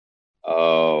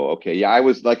 Oh, okay. Yeah, I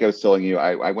was telling you,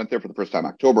 I went there for the first time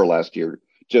October last year,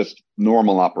 just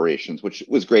normal operations, which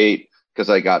was great because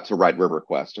I got to ride River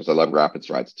Quest because I love rapids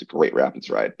rides. It's a great rapids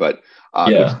ride, but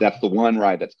that's the one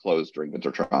ride that's closed during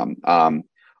Wintertron.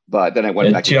 But then I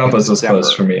went back. Chiapas was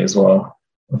closed for me as well,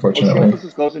 unfortunately. Chiapas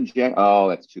was closed in January. Oh,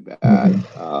 that's too bad.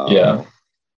 Yeah.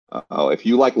 Oh, if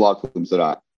you like log flumes,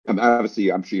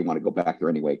 obviously, I'm sure you want to go back there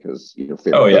anyway because your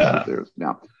favorite place is there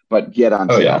now. But get on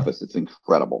Chiapas; it's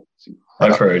incredible.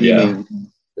 I've heard,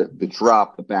 the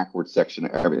drop, the backward section,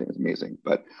 everything is amazing.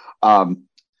 But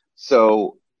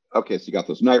so you got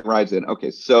those night rides in.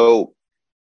 Okay, so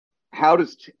how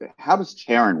does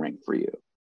Terran rank for you?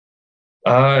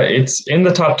 It's in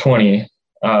the top 20.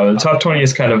 The top 20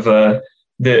 is kind of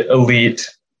the elite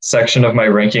section of my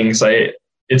rankings.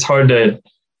 It's hard to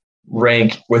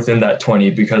rank within that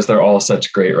 20 because they're all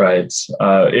such great rides.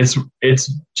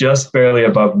 It's just barely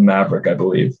above Maverick, I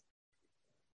believe.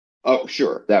 Oh,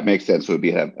 sure. That makes sense. It would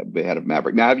be ahead of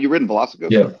Maverick. Now, have you ridden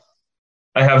Velocicoaster? Yeah.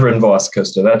 I have ridden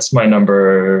Velocicoaster. That's my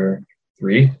number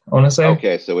 3, I want to say.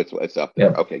 Okay, so it's up there.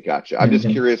 Yep. Okay, gotcha. I'm just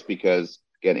curious because,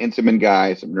 again, Intamin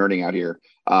guy, some nerding out here.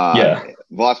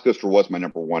 Velocicoaster was my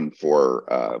number 1 for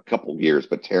a couple of years,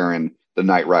 but Terran, the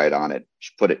night ride on it,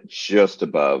 put it just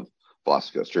above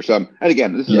Velocicoaster. So, and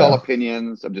again, this is all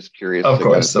opinions. I'm just curious. Of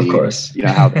course. You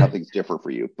know, how things differ for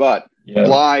you. But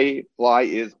Fly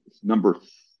is number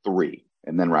 3,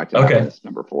 and then Ride to Heaven is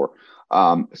number 4.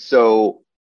 So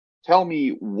tell me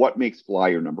what makes Fly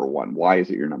your number 1. Why is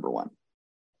it your number 1?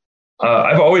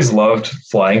 I've always loved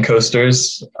flying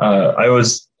coasters. I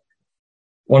was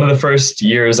one of the first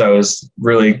years I was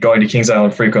really going to Kings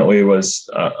Island frequently was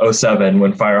 2007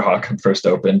 when Firehawk first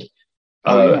opened.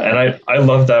 And I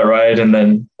loved that ride. And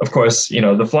then, of course, you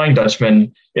know, the Flying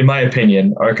Dutchman, in my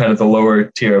opinion, are kind of the lower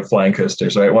tier of flying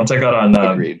coasters, right? Once I got on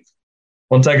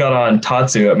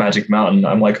Tatsu at Magic Mountain,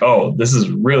 I'm like, oh, this is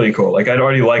really cool. Like, I'd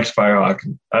already liked Firehawk.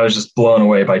 I was just blown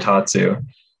away by Tatsu.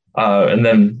 And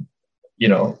then, you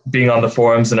know, being on the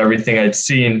forums and everything, I'd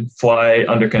seen Fly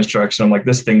under construction. I'm like,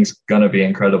 this thing's going to be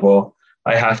incredible.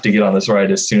 I have to get on this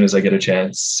ride as soon as I get a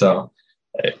chance. So,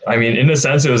 I mean, in a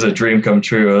sense, it was a dream come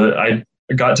true. I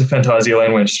got to Fantasia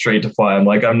Land, went straight to Fly. I'm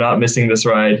like, I'm not missing this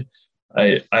ride.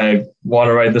 I want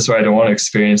to ride this ride. I want to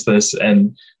experience this.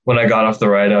 And when I got off the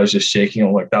ride, I was just shaking.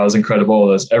 I'm like, that was incredible.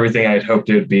 It was everything I'd hoped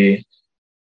it would be.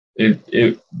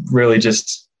 It really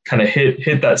just kind of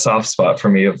hit that soft spot for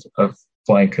me of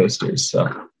flying coasters.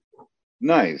 So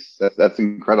nice. That's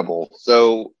incredible.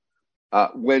 So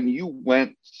when you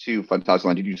went to Fantasia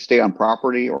Land, did you stay on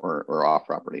property or off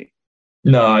property?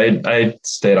 No, I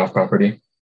stayed off property.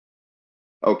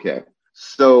 Okay.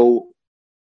 So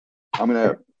I'm going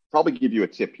to probably give you a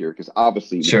tip here because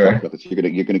obviously you're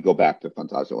going to go back to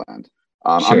Fantasia Land.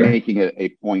 I'm making it a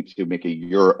point to make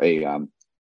an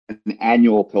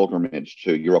annual pilgrimage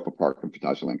to Europa Park and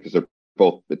Fantasia Land because they're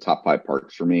both the top 5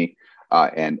 parks for me,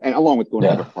 and along with going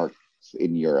to other parks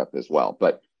in Europe as well.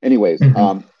 But anyways,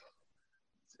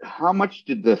 how much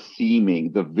did the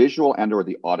theming, the visual and or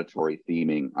the auditory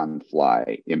theming on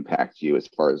Fly impact you as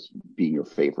far as being your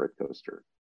favorite coaster?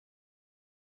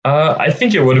 I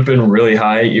think it would have been really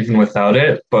high even without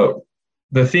it, but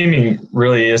the theming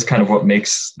really is kind of what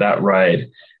makes that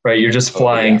ride, right? You're just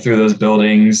flying through those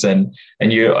buildings and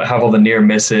you have all the near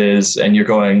misses and you're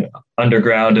going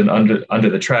underground and under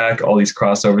the track, all these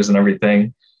crossovers and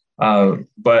everything.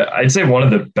 But I'd say one of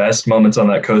the best moments on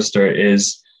that coaster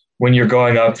is when you're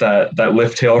going up that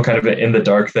lift hill kind of in the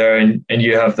dark there and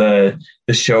you have the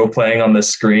show playing on the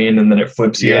screen and then it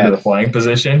flips you into the flying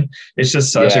position. It's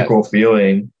just such a cool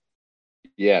feeling.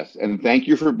 Yes. And thank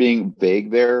you for being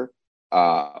vague there.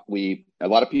 A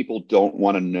lot of people don't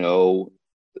want to know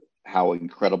how the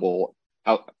incredible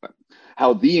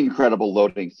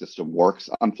loading system works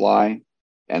on Fly.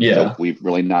 And so we've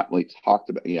really not really talked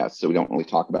about so we don't really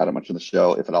talk about it much in the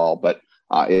show, if at all. But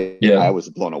I was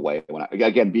blown away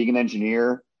again, being an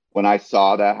engineer, when I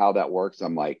saw how that works,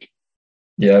 I'm like,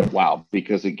 wow,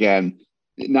 because again,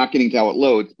 not getting to how it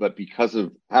loads, but because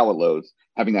of how it loads,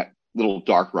 having that little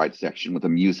dark ride section with the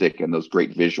music and those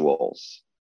great visuals.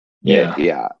 Yeah.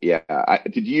 Yeah.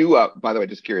 Did you, by the way,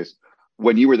 just curious,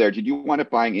 when you were there, did you wind up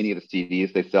buying any of the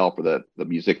CDs they sell for the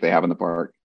music they have in the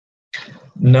park?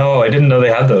 No, I didn't know they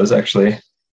had those actually.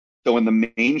 So in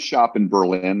the main shop in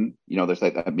Berlin, there's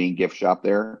like that main gift shop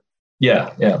there.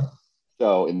 Yeah.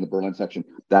 So in the Berlin section,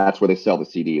 that's where they sell the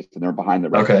CDs, and they're behind the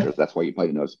registers. Okay. That's why you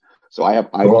play those. So I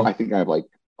Cool. think I have like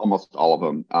almost all of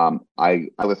them. I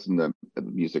listen to the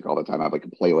music all the time. I have like a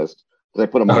playlist because I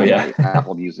put them on my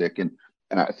Apple Music and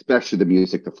especially the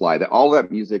music to fly. That all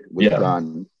that music was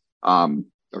done,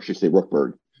 or should I say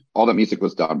Rookburg. All that music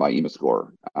was done by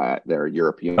Emascore. They're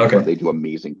European. Okay. They do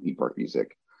amazing theme park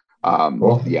music.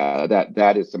 Cool. Yeah,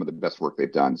 that is some of the best work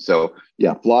they've done. So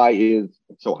yeah, Fly is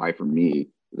so high for me.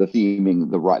 The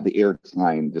theming, the air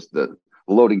design, just the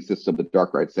loading system, the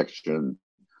dark ride section,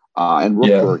 and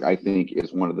Rookburg, I think,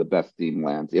 is one of the best theme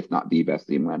lands, if not the best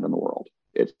theme land in the world.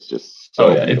 It's just so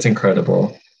beautiful. It's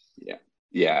incredible.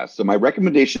 Yeah. So my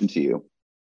recommendation to you,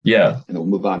 and then we'll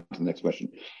move on to the next question,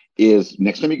 is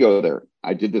next time you go there,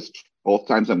 I did this both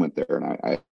times I went there, and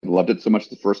I loved it so much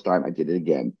the first time I did it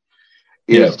again.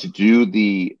 Is to do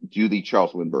the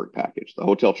Charles Lindbergh package, the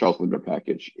Hotel Charles Lindbergh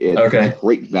package. It's a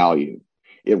great value.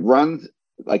 It runs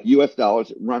like US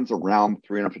dollars. It runs around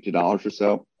 $350 or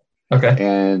so. Okay.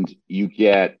 And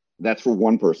that's for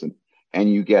one person.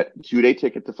 And you get 2-day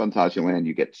ticket to Phantasialand.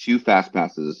 You get 2 fast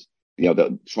passes,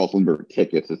 the Charles Lindbergh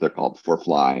tickets, as they're called, for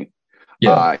Fly.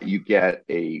 Yeah. You get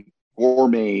a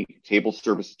gourmet table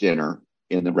service dinner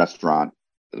in the restaurant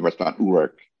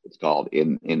Urk, it's called,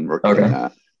 in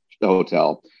the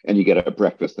hotel. And you get a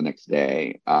breakfast the next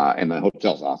day. And the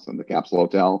hotel's awesome, the Capsule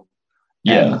Hotel.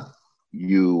 Yeah. And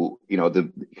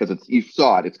because you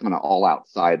saw it, it's kind of all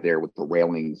outside there with the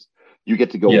railings. You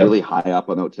get to go really high up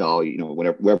on the hotel.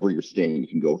 Wherever you're staying, you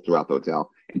can go throughout the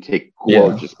hotel and take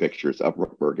gorgeous pictures of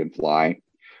Rookburg and Fly.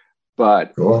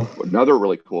 But another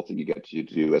really cool thing you get to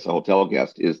do as a hotel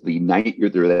guest is the night you're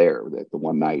there, the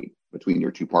one night between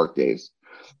your 2 park days.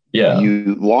 Yeah.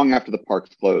 Long after the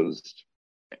park's closed,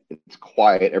 it's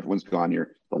quiet, everyone's gone.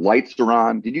 The lights are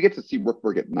on. Did you get to see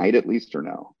Rookburg at night at least, or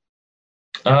no?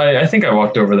 I think I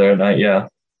walked over there at night. Yeah,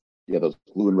 those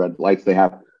blue and red lights they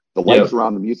have. The lights are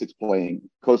on, the music's playing,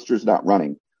 coaster's not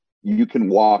running. You can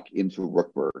walk into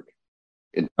Rookburg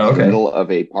in the middle of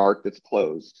a park that's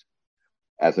closed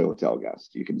as a hotel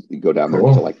guest. You can go down there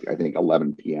until I think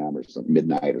 11 p.m. or something,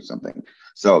 midnight or something.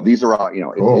 So these are all,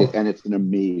 and it's an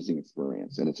amazing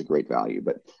experience and it's a great value.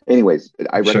 But anyways,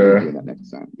 I recommend doing that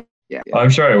next time. Yeah. I'm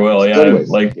sure I will. Yeah. Anyways,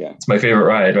 it's my favorite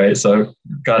ride, right? So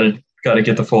got to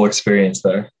get the full experience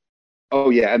there. Oh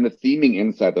yeah, and the theming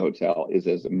inside the hotel is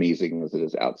as amazing as it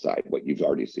is outside what you've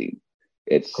already seen.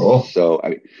 It's cool. So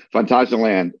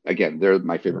Phantasialand, again, they're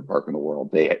my favorite park in the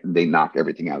world. They knock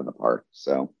everything out of the park.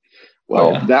 So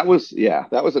that was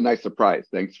a nice surprise.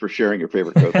 Thanks for sharing your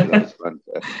favorite coaster. That was fun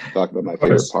to talk about my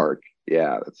favorite park.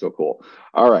 Yeah, that's so cool.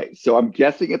 All right, so I'm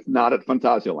guessing it's not at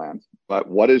Phantasialand, but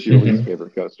what is your least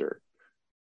favorite coaster?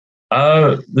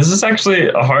 This is actually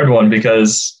a hard one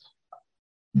because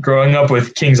growing up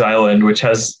with Kings Island, which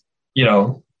has,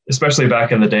 especially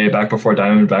back in the day, back before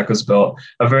Diamondback was built,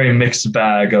 a very mixed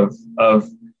bag of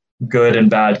good and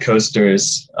bad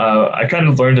coasters. I kind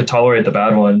of learned to tolerate the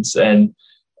bad ones. And,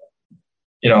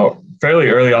 fairly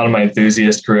early on in my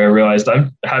enthusiast career, I realized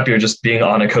I'm happier just being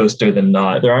on a coaster than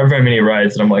not. There aren't very many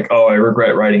rides that I'm like, oh, I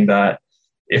regret riding that,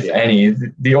 if any.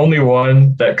 The only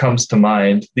one that comes to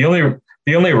mind, the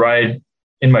only ride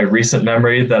in my recent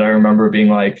memory that I remember being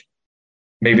like,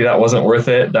 maybe that wasn't worth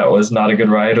it, that was not a good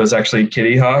ride, was actually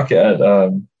Kitty Hawk at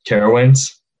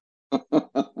Carowinds.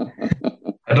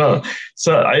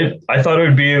 So I thought it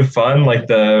would be fun, like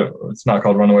it's not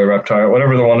called Runaway Reptar,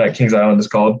 whatever the one at Kings Island is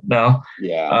called now.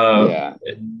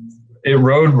 It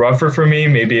rode rougher for me.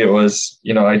 Maybe it was,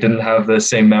 I didn't have the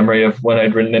same memory of when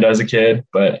I'd ridden it as a kid,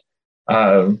 but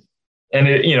and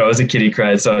it, it was a kiddie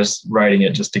cred, so I was riding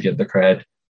it just to get the cred.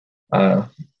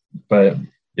 But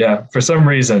yeah, for some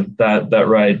reason that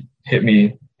ride hit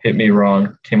me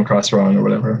wrong, came across wrong or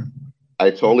whatever. I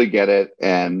totally get it.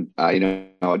 And,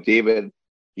 David,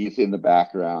 he's in the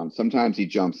background. Sometimes he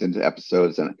jumps into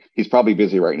episodes and he's probably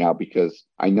busy right now because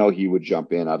I know he would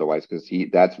jump in otherwise because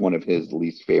that's one of his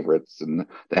least favorites, and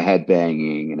the head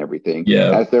banging and everything,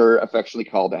 as they're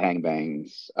affectionately called, the hang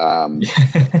bangs.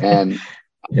 And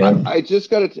I just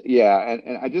got to,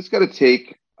 and I just got to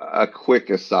take a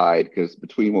quick aside because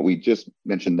between what you just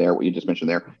mentioned there,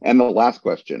 and the last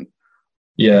question,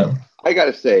 I got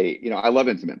to say, I love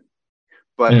Intamin.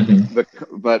 But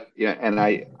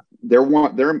and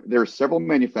there are several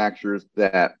manufacturers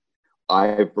that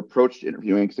I've approached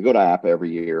interviewing because I go to IAPA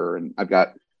every year, and I've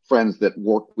got friends that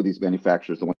work with these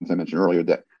manufacturers, the ones I mentioned earlier,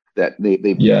 that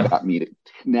they've got me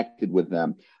connected with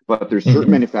them. But there's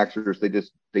certain manufacturers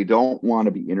they don't want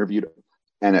to be interviewed,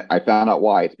 and I found out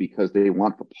why. It's because they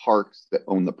want the parks that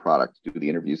own the product to do the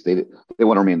interviews. They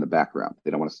want to remain in the background.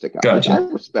 They don't want to stick out. Gotcha. Which I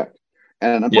respect.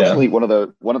 And unfortunately, one of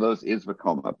those is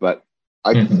Vekoma. But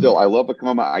I love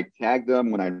Vekoma. I tagged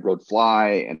them when I rode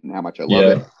Fly and how much I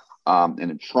love it. And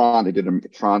in Tron, they did them.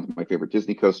 Tron's my favorite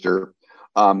Disney coaster.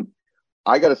 I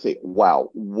got to say, wow,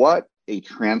 what a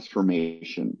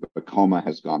transformation Vekoma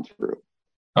has gone through.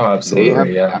 Oh,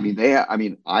 absolutely. I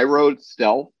mean, I rode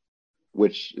Stealth,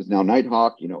 which is now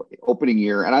Nighthawk, opening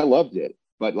year, and I loved it.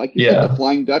 But like you said, the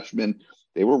Flying Dutchman,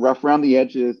 they were rough around the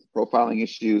edges, profiling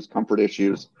issues, comfort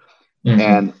issues.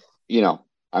 And,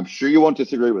 I'm sure you won't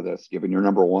disagree with this, given you're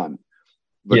number one.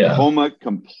 Vekoma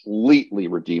completely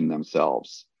redeemed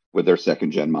themselves with their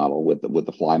second gen model, with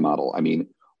the Fly model. I mean,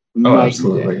 night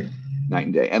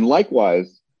and day. And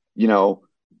likewise,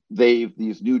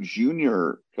 these new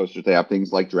junior coasters, they have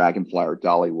things like Dragonfly or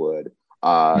Dollywood,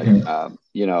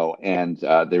 and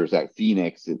there's that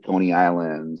Phoenix at Coney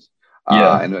Island,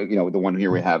 and the one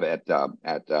here we have at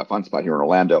Fun Spot here in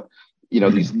Orlando.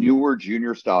 These newer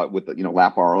junior style with the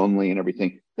lap bar only and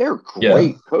everything. They're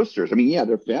great coasters. I mean,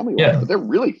 they're family ones, but they're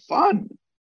really fun.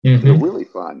 They're really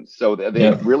fun. So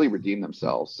they really redeem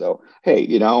themselves. So, hey,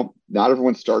 not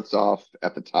everyone starts off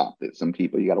at the top. Some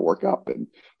people you got to work up. And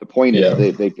the point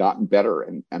is they've gotten better,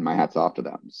 and my hat's off to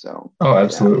them. So, oh,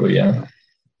 absolutely.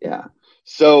 Yeah.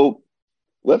 So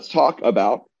let's talk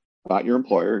about your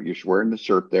employer. You're wearing the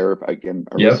shirt there. Again,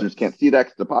 our listeners can't see that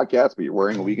because it's a podcast, but you're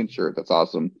wearing a Wiegand shirt. That's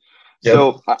awesome.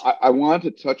 So I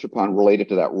wanted to touch upon, related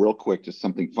to that real quick, just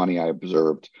something funny I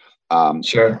observed.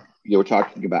 Sure. You were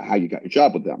talking about how you got your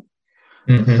job with them.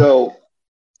 So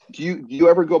do you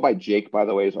ever go by Jake, by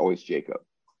the way? Is always Jacob?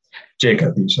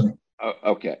 Jacob, usually.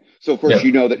 Okay. So of course,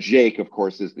 that Jake, of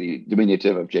course, is the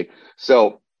diminutive of Jake.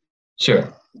 So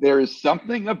sure. There is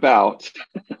something about,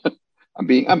 I'm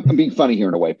being funny here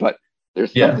in a way, but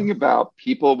there's something about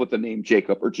people with the name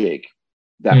Jacob or Jake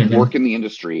that work in the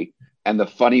industry and the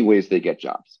funny ways they get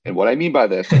jobs. And what I mean by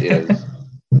this is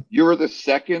you're the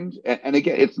second, and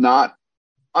again, it's not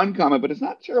uncommon, but it's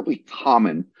not terribly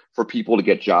common for people to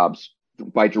get jobs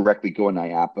by directly going to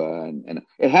IAPA, and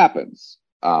it happens.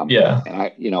 And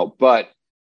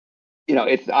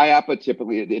it's IAPA,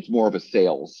 typically it's more of a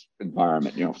sales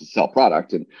environment, to sell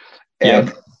product.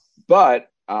 But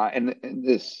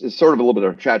this is sort of a little bit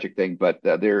of a tragic thing, but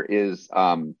there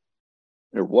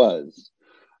was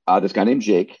this guy named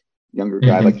Jake, younger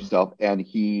guy like yourself, and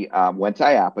he went to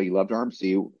IAPA. He loved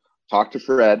RMC, talked to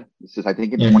Fred. This is, I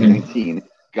think, in 2019,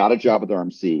 got a job with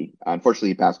RMC. Unfortunately,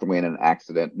 he passed away in an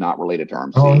accident not related to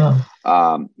RMC. Oh, no.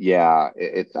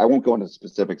 I won't go into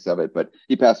specifics of it, but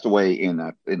he passed away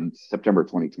in September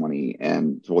 2020,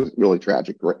 and it was really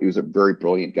tragic. He was a very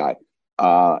brilliant guy.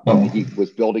 And he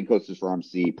was building coasters for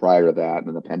RMC prior to that, and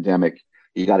in the pandemic,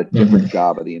 he got a different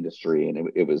job in the industry,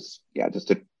 and it was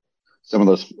just some of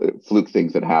those fluke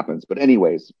things that happens. But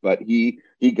anyways,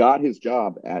 he got his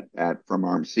job from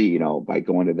RMC, by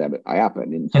going to them at IAPA.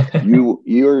 And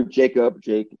you're Jake,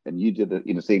 and you did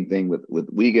the same thing with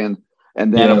Wiegand.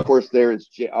 And then of course there's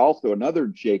also another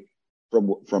Jake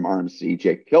from RMC,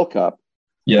 Jake Kilcup.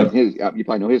 Yeah, you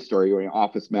probably know his story.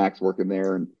 Office Max working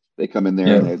there, and they come in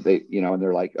there and they and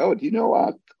they're like, oh, do you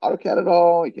know AutoCAD at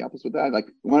all? You can help us with that. Like,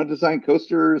 we want to design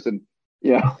coasters, and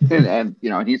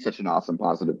and he's such an awesome,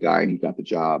 positive guy, and he got the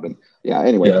job. And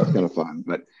it's kind of fun.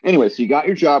 But anyway, so you got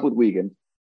your job with Wiegand.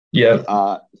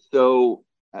 So,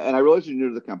 and I realize you're new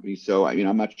to the company, so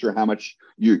I'm not sure how much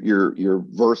you're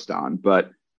versed on, but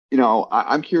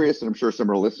I'm curious, and I'm sure some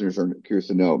of our listeners are curious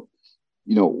to know,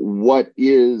 what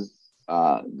is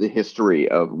the history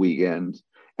of Wiegand,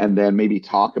 and then maybe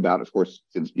talk about, of course,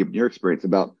 since given your experience,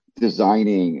 about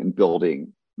designing and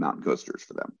building mountain coasters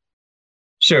for them.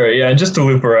 Sure. Yeah. And just to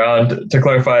loop around, to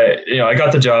clarify, I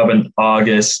got the job in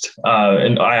August,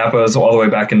 and IAPA was all the way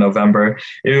back in November.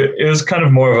 It was kind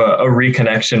of more of a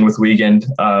reconnection with Wiegand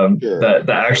that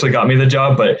actually got me the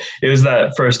job. But it was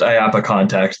that first IAPA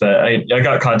contact that I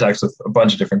got contacts with a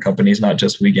bunch of different companies, not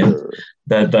just Wiegand,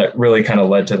 that really kind of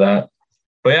led to that.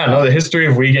 But the history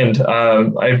of Wiegand,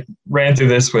 I ran through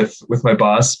this with my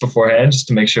boss beforehand just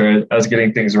to make sure I was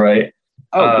getting things right.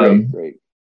 Great.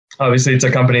 Obviously, it's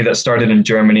a company that started in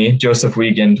Germany. Joseph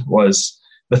Wiegand was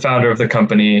the founder of the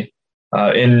company.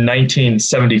 In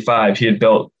 1975, he had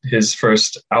built his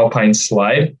first Alpine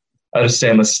slide out of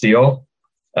stainless steel.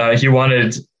 He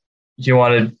wanted he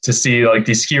wanted to see like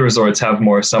these ski resorts have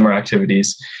more summer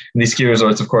activities. And these ski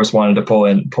resorts, of course, wanted to pull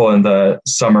in the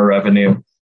summer revenue.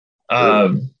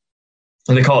 And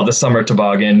they call it the summer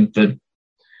toboggan.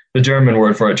 The German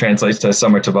word for it translates to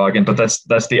summer toboggan, but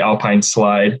that's the alpine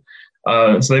slide.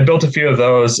 So they built a few of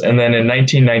those, and then in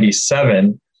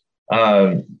 1997,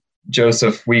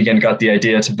 Joseph Wiegand got the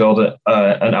idea to build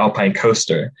an alpine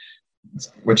coaster,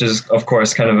 which is, of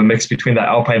course, kind of a mix between the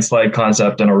alpine slide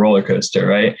concept and a roller coaster,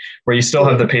 right? Where you still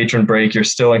have the patron brake, you're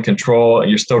still in control,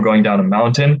 and you're still going down a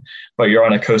mountain, but you're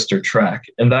on a coaster track.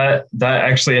 And that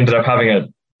actually ended up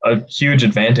having a huge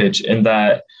advantage in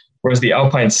that, whereas the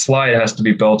alpine slide has to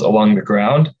be built along the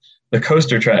ground, the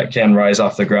coaster track can rise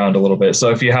off the ground a little bit.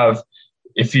 So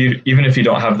even if you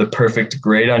don't have the perfect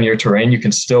grade on your terrain, you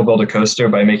can still build a coaster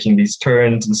by making these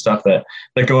turns and stuff that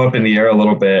go up in the air a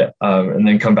little bit, and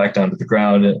then come back down to the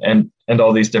ground, and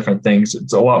all these different things.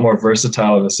 It's a lot more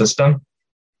versatile of a system.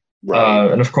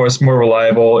 Right. And of course, more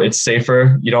reliable. It's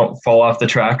safer. You don't fall off the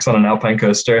tracks on an alpine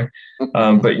coaster,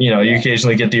 but you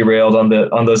occasionally get derailed on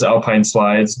those alpine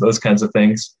slides, those kinds of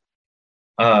things.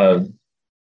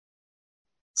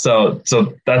 So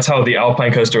that's how the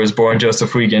alpine coaster was born.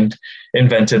 Joseph Wiegand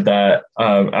invented that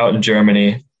out in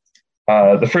Germany.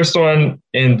 The first one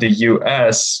in the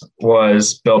U.S.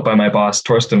 was built by my boss,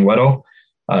 Torsten Weddle.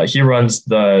 He runs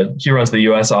the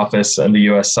U.S. office and the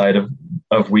U.S. side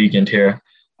of Wiegand here.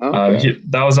 Okay.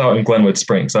 That was out in Glenwood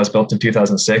Springs. That was built in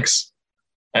 2006,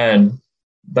 and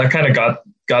that kind of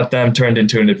got them turned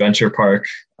into an adventure park.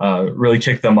 Really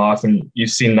kicked them off, and you've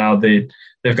seen now they've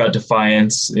got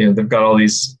Defiance. They've got all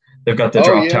these. They've got the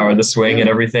drop tower, the swing, and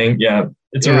everything. Yeah,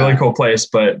 it's a really cool place.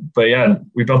 But yeah,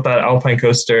 we built that alpine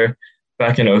coaster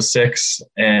back in 2006,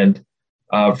 and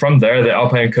from there, the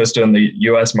alpine coaster in the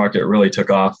U.S. market really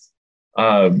took off.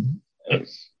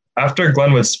 After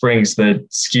Glenwood Springs, the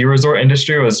ski resort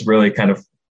industry was really kind of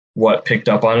what picked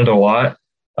up on it a lot.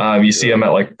 You see them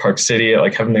at like Park City, at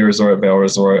like Heavenly Resort, Vail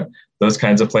Resort, those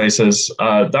kinds of places.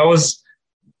 That was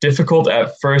difficult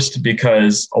at first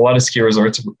because a lot of ski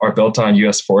resorts are built on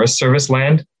U.S. Forest Service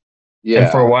land. Yeah.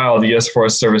 And for a while, the U.S.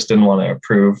 Forest Service didn't want to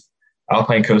approve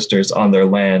alpine coasters on their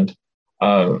land.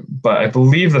 But I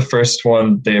believe the first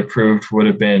one they approved would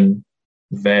have been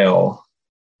Vail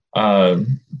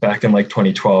back in like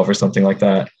 2012 or something like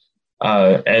that.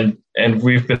 And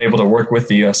we've been able to work with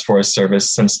the U.S. Forest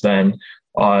Service since then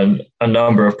on a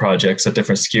number of projects at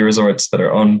different ski resorts that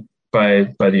are owned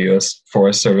by the U.S.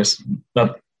 Forest Service.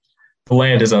 Not the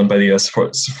land is owned by the U.S.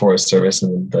 Forest Service,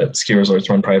 and the ski resorts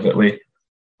run privately.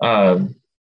 So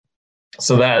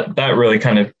that really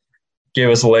kind of gave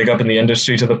us a leg up in the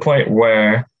industry to the point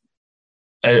where,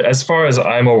 as far as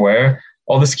I'm aware,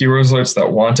 all the ski resorts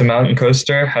that want a mountain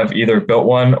coaster have either built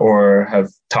one or have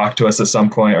talked to us at some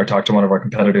point, or talked to one of our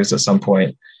competitors at some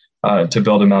point to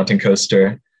build a mountain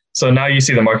coaster. So now you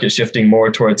see the market shifting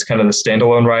more towards kind of the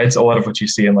standalone rides, a lot of what you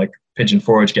see in like Pigeon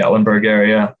Forge, Gatlinburg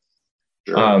area,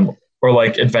 or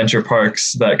like adventure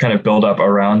parks that kind of build up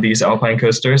around these alpine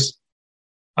coasters.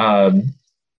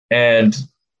 And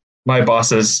my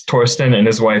bosses, Torsten and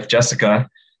his wife, Jessica,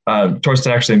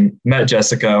 Torsten actually met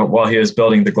Jessica while he was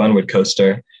building the Glenwood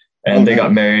coaster, and they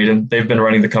got married, and they've been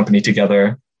running the company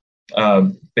together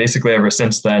basically ever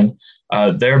since then.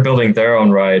 They're building their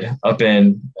own ride up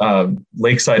in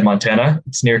Lakeside, Montana.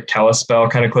 It's near Kalispell,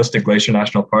 kind of close to Glacier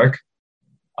National Park.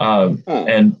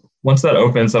 And once that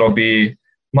opens,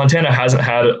 Montana hasn't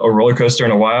had a roller coaster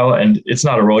in a while, and it's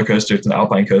not a roller coaster, it's an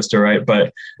alpine coaster, right?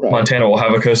 But Montana will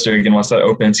have a coaster again once that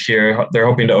opens here. They're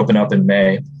hoping to open up in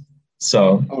May.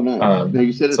 So, nice. Now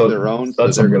you said it's their own, so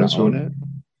they're going to own it?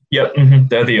 Yep,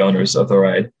 they're the owners of the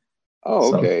ride.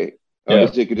 Oh, okay. So,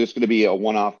 is it just going to be a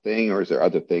one-off thing, or is there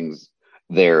other things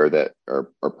there that are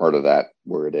part of that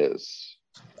where it is?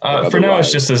 For now,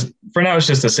 it's just a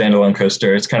standalone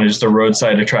coaster. It's kind of just a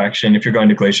roadside attraction. If you're going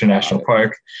to Glacier National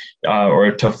Park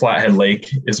or to Flathead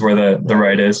Lake is where the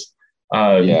ride is.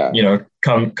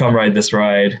 Come ride this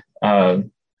ride.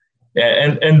 And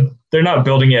they're not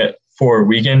building it for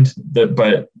Wiegand,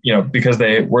 but because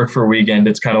they work for Wiegand,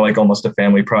 it's kind of like almost a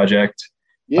family project.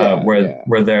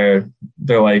 Where they're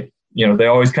like, they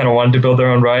always kind of wanted to build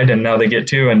their own ride, and now they get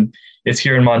to, and it's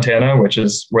here in Montana, which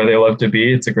is where they love to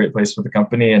be. It's a great place for the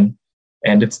company, and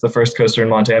it's the first coaster in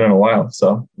Montana in a while.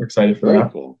 So we're excited for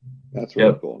that. Cool. That's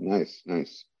really cool. Nice.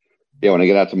 Yeah, when I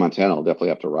get out to Montana, I'll definitely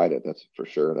have to ride it. That's for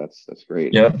sure. That's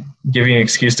great. Yeah, give you an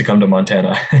excuse to come to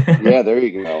Montana. Yeah, there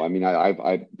you go. I mean,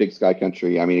 I big sky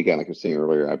country. I mean, again, like I was saying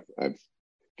earlier, I've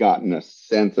gotten a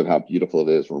sense of how beautiful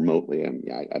it is remotely, and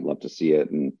I'd love to see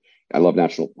it. And I love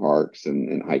national parks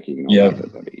and hiking and all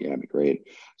that. That'd be great.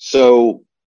 So,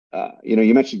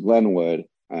 you mentioned Glenwood.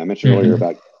 I mentioned earlier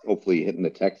about hopefully hitting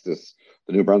the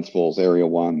New Braunfels area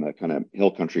one, the kind of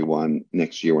hill country one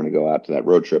next year when I go out to that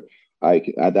road trip.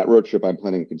 That road trip, I'm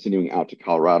planning on continuing out to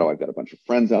Colorado. I've got a bunch of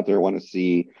friends out there I want to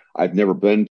see. I've never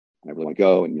been. I really want to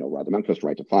go and, ride the Mountain Coaster,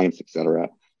 ride Defiance, etc.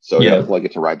 So hopefully I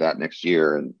get to ride that next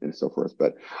year and so forth.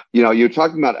 But, you're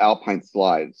talking about alpine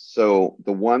slides. So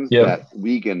the ones that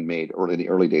Wiegand made in the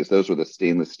early days, those were the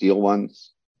stainless steel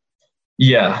ones?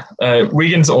 Yeah.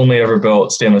 Wiegand's only ever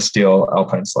built stainless steel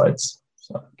alpine slides.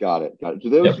 So. Got it. Do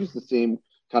those use the same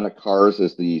kind of cars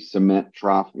as the cement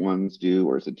trough ones do,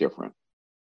 or is it different?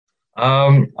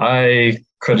 I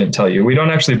couldn't tell you. We don't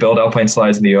actually build alpine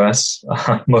slides in the US,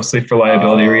 mostly for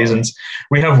liability reasons.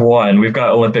 We have one. We've got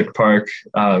Olympic Park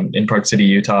in Park City,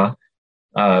 Utah.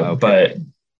 But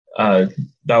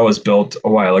that was built a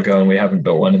while ago, and we haven't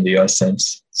built one in the US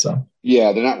since. So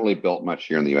yeah, they're not really built much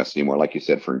here in the US anymore, like you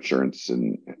said, for insurance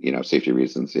and safety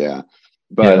reasons. Yeah.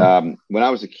 But when I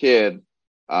was a kid,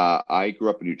 I grew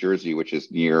up in New Jersey, which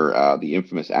is near the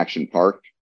infamous Action Park.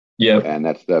 Yeah, and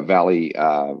that's the Valley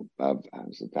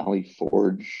Valley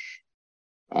Forge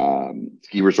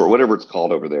ski resort, whatever it's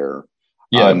called over there,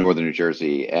 in northern New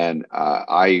Jersey. And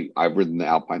I've ridden the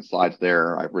alpine slides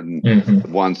there. I've ridden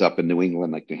ones up in New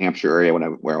England, like New Hampshire area,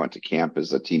 where I went to camp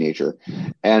as a teenager.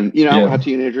 And how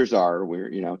teenagers are,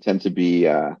 tend to be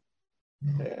you're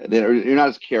not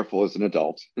as careful as an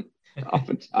adult.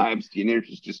 Oftentimes,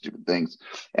 teenagers do stupid things,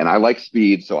 and I like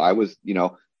speed, so I was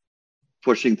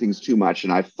pushing things too much,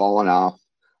 and I've fallen off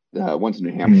once in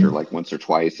New Hampshire, like once or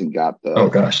twice, and got the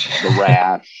rash,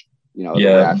 the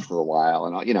rash for a while,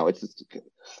 and it's just,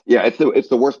 it's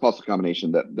the worst possible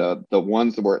combination. That the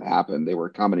ones where it happened, they were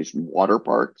a combination of water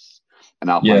parks and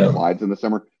alpine slides in the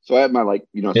summer. So I had my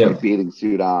bathing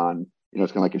suit on,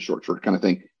 it's kind of like a short shirt kind of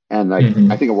thing, and I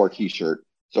think I wore a t-shirt,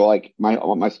 so like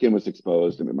my skin was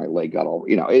exposed, and my leg got all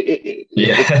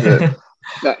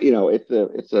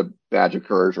it's a badge of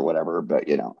courage or whatever, but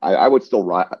I would still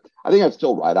ride. I think I'd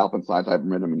still ride alpine slides. I haven't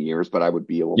ridden them in years, but I would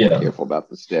be a little more careful about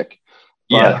the stick.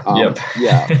 But,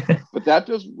 but that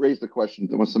does raise the question.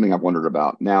 That was something I've wondered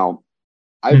about. Now,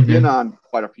 I've been on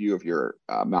quite a few of your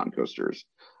mountain coasters,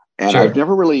 and I've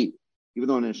never really, even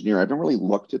though I'm an engineer, I've never really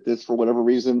looked at this for whatever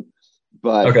reason.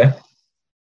 But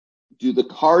do the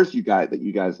cars that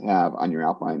you guys have on your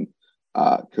alpine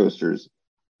coasters,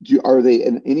 are they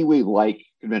in any way like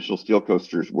conventional steel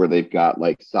coasters, where they've got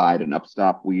like side and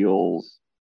upstop wheels,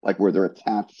 like where they're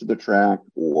attached to the track,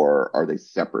 or are they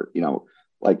separate?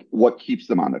 Like what keeps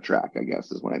them on the track, I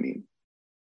guess, is what I mean.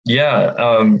 Yeah.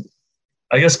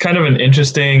 I guess kind of an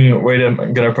interesting way I'm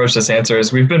going to approach this answer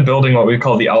is we've been building what we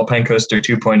call the Alpine Coaster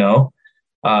 2.0,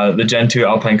 the Gen 2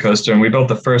 Alpine Coaster. And we built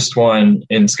the first one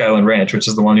in Skyland Ranch, which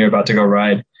is the one you're about to go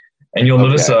ride. And you'll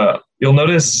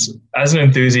notice as an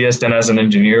enthusiast and as an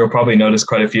engineer, you'll probably notice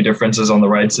quite a few differences on the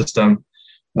ride system,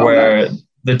 where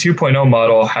the 2.0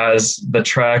 model has the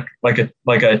track like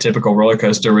a typical roller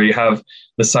coaster, where you have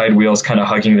the side wheels kind of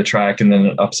hugging the track and then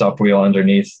an up-stop wheel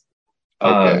underneath.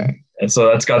 And so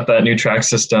that's got that new track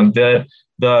system.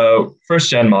 The first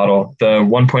gen model, the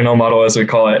 1.0 model, as we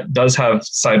call it, does have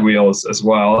side wheels as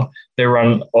well. They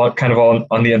run all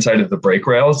on the inside of the brake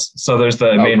rails. So there's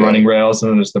the main running rails,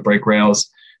 and then there's the brake rails.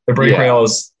 The brake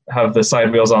rails have the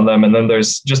side wheels on them, and then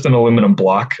there's just an aluminum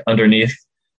block underneath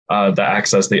that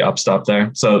acts as the upstop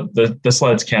there. So the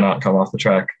sleds cannot come off the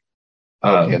track.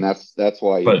 And that's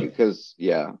why, because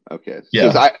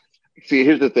see,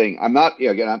 here's the thing. I'm not,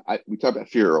 again, we talked about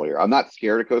fear earlier. I'm not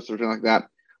scared of coasters or anything like that,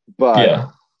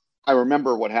 but I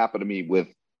remember what happened to me with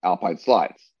alpine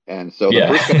slides. And so the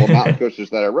first couple of mountain coasters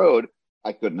that I rode,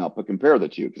 I couldn't help but compare the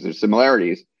two because there's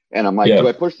similarities. And I'm like, do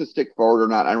I push the stick forward or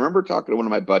not? I remember talking to one of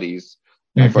my buddies,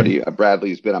 my buddy Bradley,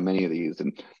 who's been on many of these,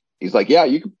 and he's like, yeah,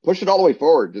 you can push it all the way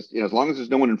forward, just as long as there's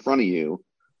no one in front of you,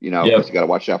 of course you got to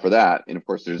watch out for that. And of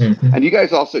course there's, and you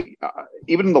guys also,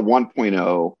 even in the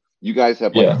 1.0, you guys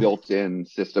have like built-in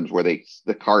systems where the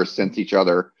cars sense each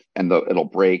other and it'll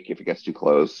brake if it gets too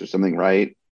close or something,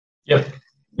 right? Yep.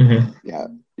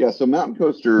 Yeah. So mountain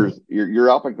coasters, your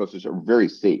alpine coasters are very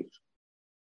safe.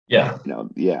 Yeah.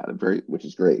 Which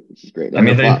is great. I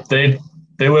mean,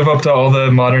 they live up to all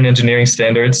the modern engineering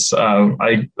standards.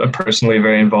 I am personally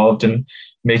very involved in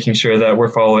making sure that we're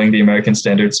following the American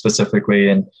standards specifically,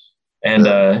 and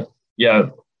there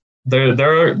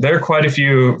are quite a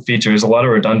few features, a lot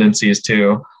of redundancies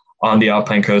too on the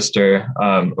Alpine Coaster.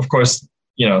 Of course,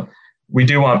 we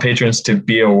do want patrons to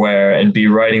be aware and be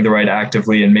riding the ride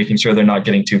actively and making sure they're not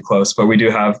getting too close. But we do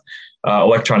have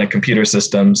electronic computer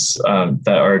systems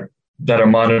that are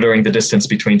monitoring the distance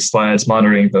between sleds,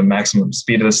 monitoring the maximum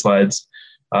speed of the sleds,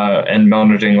 and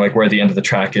monitoring like where the end of the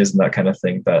track is and that kind of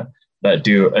thing. That that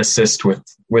do assist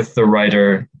with the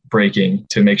rider braking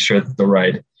to make sure that the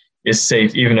ride is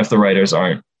safe, even if the riders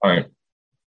aren't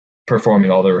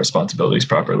performing all their responsibilities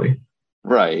properly.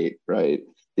 Right.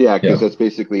 Yeah, because that's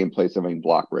basically in place of having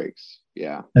block brakes.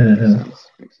 Yeah,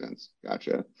 makes sense.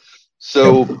 Gotcha.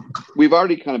 So we've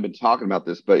already kind of been talking about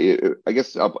this, but I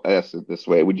guess I'll ask it this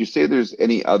way. Would you say there's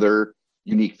any other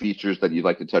unique features that you'd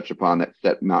like to touch upon that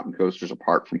set mountain coasters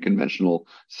apart from conventional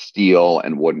steel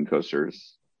and wooden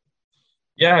coasters?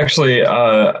 Yeah, actually,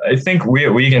 I think we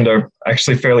at Wiegand are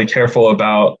actually fairly careful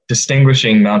about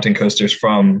distinguishing mountain coasters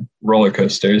from roller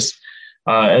coasters.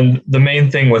 And the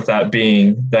main thing with that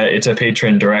being that it's a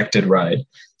patron-directed ride.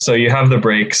 So you have the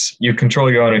brakes, you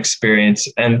control your own experience,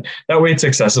 and that way it's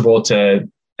accessible to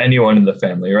anyone in the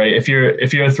family, right? If you're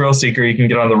a thrill seeker, you can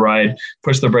get on the ride,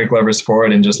 push the brake levers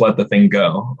forward, and just let the thing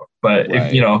go. But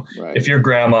if you're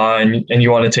grandma and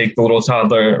you want to take the little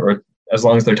toddler, or as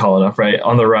long as they're tall enough, right,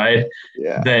 on the ride,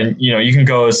 then you can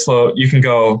go as slow. You can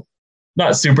go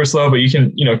not super slow, but you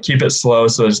can keep it slow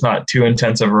so it's not too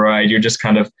intense of a ride. You're just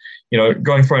kind of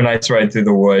going for a nice ride through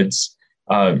the woods.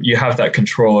 You have that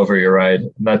control over your ride.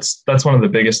 That's one of the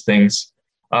biggest things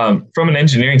from an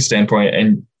engineering standpoint.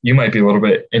 And you might be a little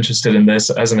bit interested in this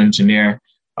as an engineer.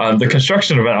 The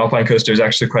construction of an alpine coaster is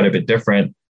actually quite a bit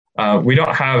different. We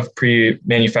don't have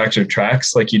pre-manufactured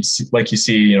tracks like you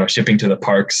see, shipping to the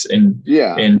parks in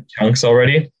chunks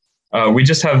already. We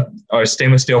just have our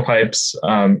stainless steel pipes,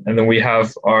 and then we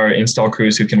have our install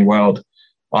crews who can weld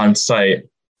on site.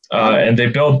 And they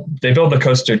build the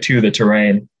coaster to the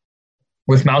terrain.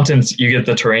 With mountains, you get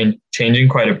the terrain changing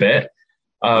quite a bit.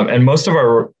 And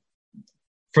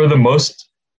for the most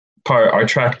part, our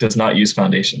track does not use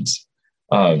foundations.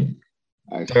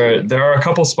 There are a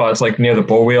couple spots like near the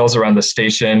bull wheels around the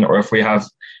station, or if we have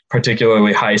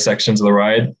particularly high sections of the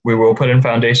ride, we will put in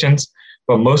foundations.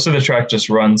 But most of the track just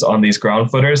runs on these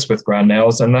ground footers with ground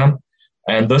nails in them.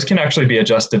 And those can actually be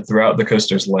adjusted throughout the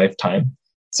coaster's lifetime.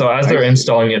 So as they're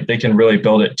installing it, they can really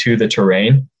build it to the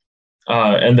terrain.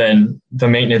 And then the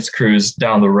maintenance crews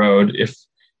down the road, if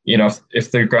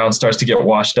the ground starts to get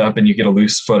washed up and you get a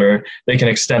loose footer, they can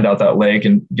extend out that leg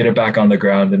and get it back on the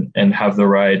ground and have the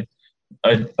ride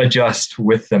adjust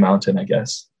with the mountain, I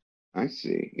guess. I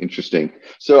see. Interesting.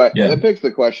 So that begs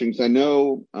the question, because I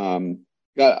know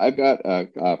I've got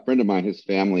a friend of mine, his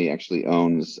family actually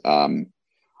owns, I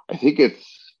think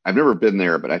I've never been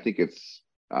there, but I think it's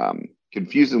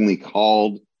confusingly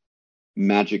called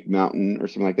Magic Mountain or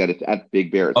something like that. It's at Big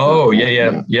Bear.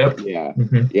 Yep. Yeah.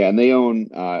 Mm-hmm. Yeah, and they own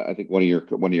I think one of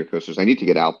your coasters. I need to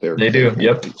get out there. They do.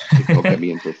 Yep. They'll get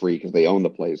me in for free because they own the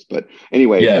place. But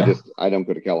anyway, I don't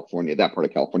go to California, that part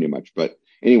of California much. But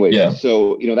anyway,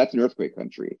 so that's an earthquake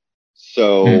country.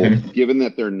 So given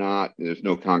that there's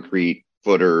no concrete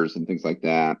footers and things like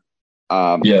that,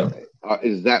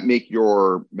 does that make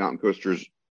your mountain coasters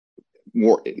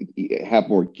have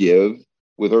more give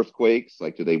with earthquakes?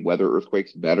 Like, do they weather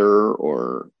earthquakes better,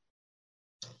 or?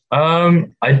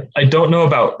 I don't know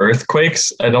about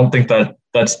earthquakes. I don't think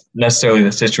that's necessarily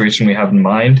the situation we have in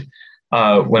mind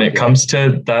when it comes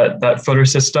to that footer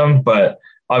system. But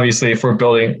obviously, if we're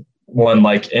building one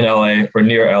like in LA or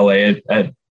near LA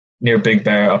near Big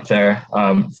Bear up there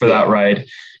for that ride,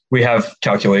 we have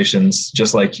calculations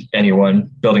just like anyone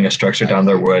building a structure down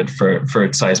their wood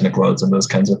for seismic loads and those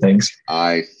kinds of things.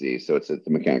 I see. So it's the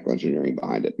mechanical engineering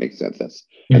behind it. Makes sense.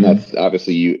 And that's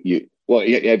obviously you. Well,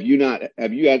 have you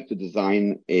had to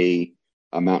design a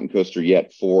mountain coaster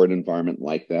yet for an environment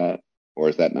like that, or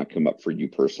has that not come up for you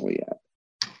personally yet?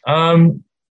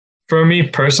 For me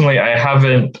personally, I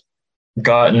haven't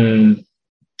gotten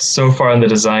so far in the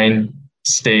design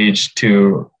stage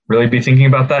to really be thinking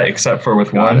about that, except for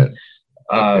with one,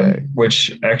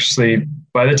 which actually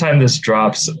by the time this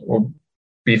drops will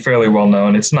be fairly well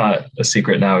known. It's not a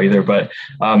secret now either, but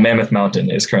Mammoth Mountain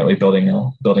is currently building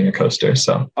a coaster.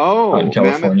 So out in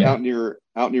California, Mammoth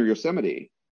out near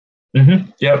Yosemite.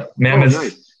 Yep, Mammoth. Oh,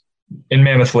 nice. In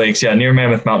Mammoth Lakes, near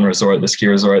Mammoth Mountain Resort, the ski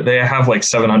resort. They have like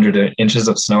 700 inches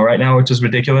of snow right now, which is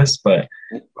ridiculous. But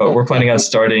we're planning on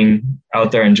starting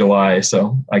out there in July,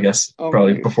 so I guess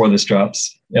probably before this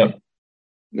drops. Yep.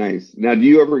 Nice. Now, do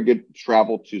you ever get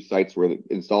travel to sites where the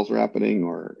installs are happening,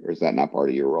 or is that not part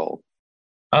of your role?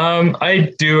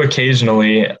 I do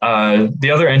occasionally.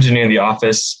 The other engineer in the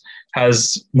office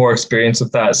has more experience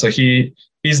with that, so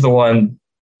he's the one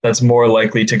that's more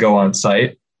likely to go on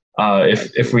site.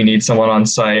 If we need someone on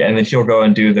site, and then he'll go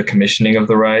and do the commissioning of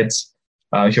the rides.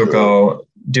 He'll go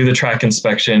do the track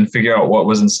inspection, figure out what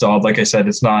was installed. Like I said,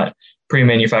 it's not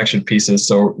pre-manufactured pieces.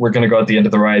 So we're going to go at the end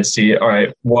of the ride, see, all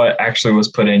right, what actually was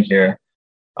put in here.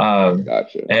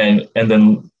 Gotcha. And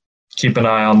then keep an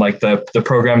eye on like the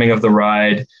programming of the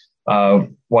ride,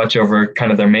 watch over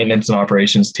kind of their maintenance and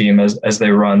operations team as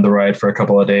they run the ride for a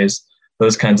couple of days,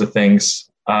 those kinds of things.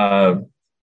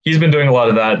 He's been doing a lot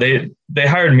of that. They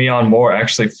hired me on more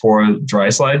actually for dry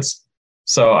slides.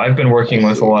 So I've been working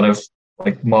with a lot of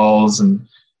like malls and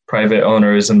private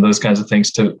owners and those kinds of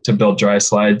things to build dry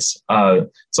slides.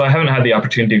 So I haven't had the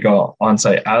opportunity to go on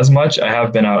site as much. I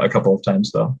have been out a couple of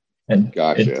times though. And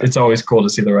it's always cool to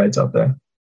see the rides out there.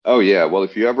 Oh yeah. Well,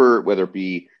 if you ever, whether it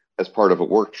be as part of a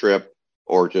work trip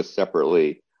or just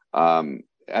separately,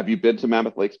 have you been to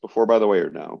Mammoth Lakes before, by the way, or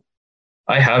no?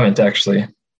 I haven't actually.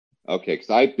 Okay. Cause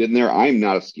I've been there. I'm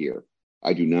not a skier.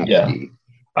 I do not ski.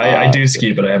 I do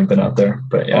ski, but I haven't been out there.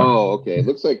 But yeah. Oh, okay. It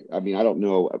looks like, I mean, I don't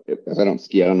know because I don't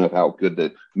ski. I don't know how good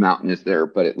the mountain is there,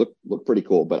 but it looked pretty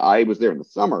cool. But I was there in the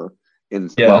summer,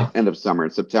 end of summer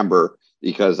in September,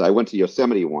 because I went to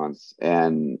Yosemite once,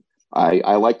 and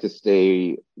I like to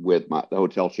stay with the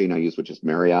hotel chain I use, which is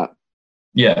Marriott.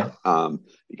 Yeah.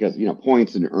 Because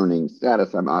points and earning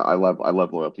status. I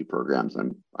love loyalty programs.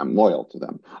 I'm loyal to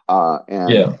them.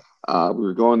 We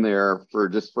were going there for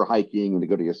hiking and to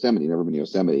go to Yosemite. Never been to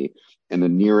Yosemite, and the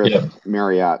nearest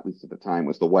Marriott, at least at the time,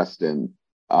 was the Westin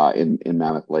in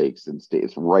Mammoth Lakes, and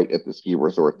it's right at the ski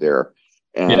resort there.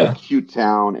 And a cute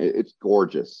town. It's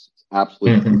gorgeous. It's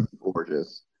absolutely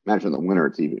gorgeous. Imagine in the winter,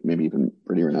 it's maybe even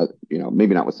prettier.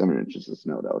 Maybe not with 7 inches of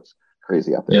snow though. It's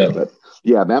crazy out there. But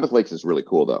yeah, Mammoth Lakes is really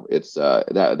cool though. It's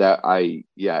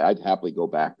I'd happily go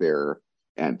back there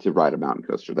and to ride a mountain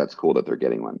coaster. That's cool that they're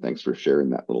getting one. Thanks for sharing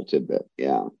that little tidbit.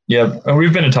 Yeah. Yeah. And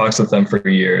we've been in talks with them for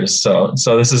years. So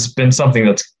this has been something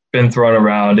that's been thrown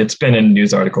around. It's been in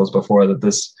news articles before that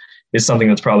this is something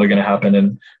that's probably going to happen.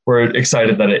 And we're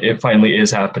excited that it finally is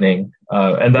happening.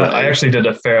 And that I actually did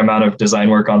a fair amount of design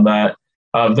work on that.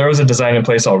 There was a design in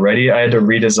place already. I had to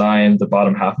redesign the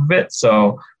bottom half of it.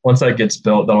 So once that gets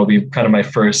built, that'll be kind of my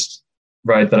first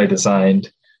ride that I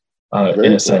designed.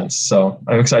 In a sense. So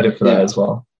I'm excited for that as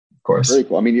well, of course. Very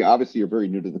cool. I mean, you're very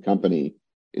new to the company.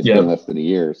 It's been less than a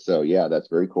year. So yeah, that's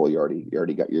very cool. You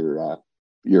already got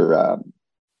your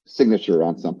signature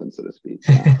on something, so to speak.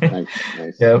 Yeah,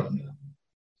 nice. Yep.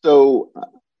 So,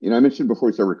 I mentioned before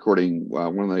we started recording,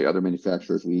 one of the other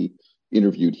manufacturers we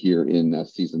interviewed here in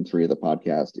season 3 of the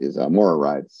podcast is Mora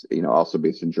Rides, also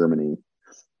based in Germany.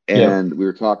 And we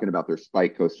were talking about their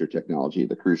spike coaster technology,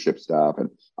 the cruise ship stuff. And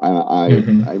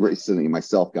I recently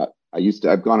myself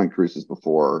I've gone on cruises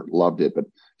before, loved it, but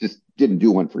just didn't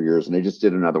do one for years. And I just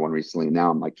did another one recently.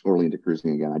 Now I'm like totally into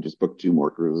cruising again. I just booked 2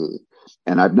 more cruises,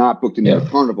 and I've not booked any other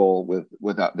Carnival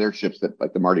without their ships that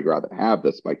like the Mardi Gras that have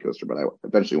the spike coaster, but I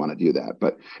eventually want to do that.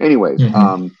 But anyways,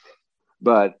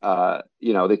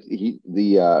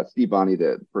 Steve Bonney,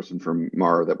 the person from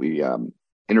Mara that we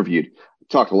interviewed,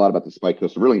 talked a lot about the spike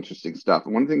coaster, really interesting stuff.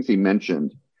 And one of the things he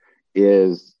mentioned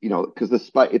is, because the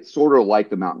spike, it's sort of like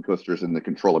the mountain coasters in the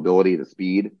controllability, the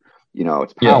speed,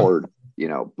 it's powered,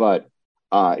 but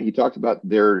he talked about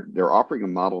they're offering a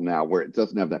model now where it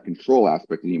doesn't have that control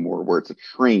aspect anymore, where it's a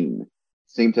train,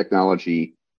 same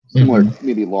technology, similar,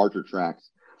 maybe larger tracks.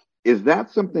 Is that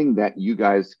something that you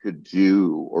guys could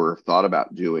do or thought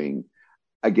about doing?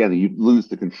 Again, you'd lose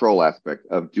the control aspect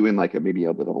of doing like maybe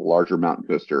a bit of a larger mountain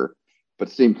coaster, but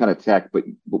same kind of tech, but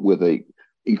with a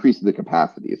increase in the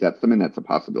capacity. Is that something that's a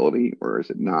possibility, or is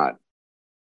it not?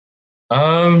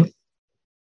 I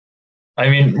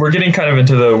mean, we're getting kind of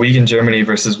into the Wiegand Germany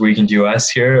versus Wiegand US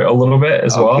here a little bit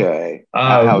as well. Okay.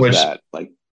 How's that?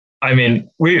 Like, I mean,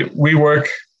 we work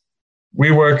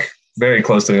very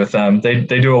closely with them. They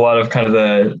do a lot of kind of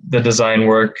the design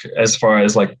work as far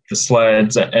as like the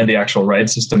sleds and the actual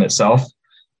ride system itself,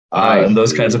 and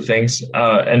those kinds of things.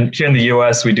 And here in the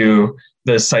US, we do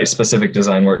the site-specific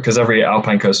design work because every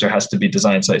alpine coaster has to be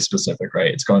designed site-specific,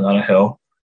 right? It's going on a hill.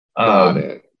 Got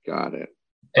it. Okay,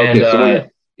 and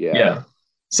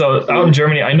so out in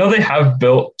Germany, I know they have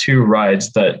built 2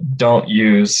 rides that don't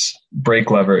use brake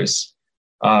levers.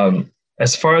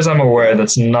 As far as I'm aware,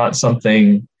 that's not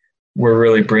something we're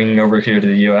really bringing over here to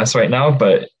the US right now,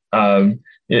 but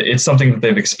it's something that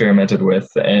they've experimented with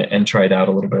and tried out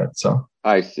a little bit. So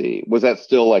I see. Was that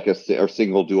still like a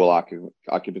single dual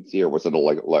occupancy, or was it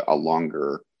a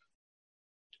longer?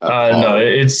 No,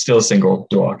 it's still single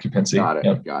dual occupancy. Got it.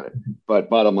 Yep. Got it. But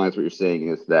bottom line is what you're saying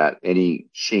is that any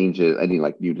changes, any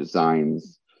like new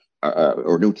designs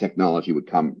or new technology would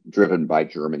come driven by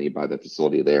Germany, by the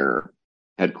facility there.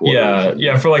 Headquarters.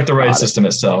 Yeah, for like the ride system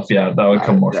itself. Yeah, that would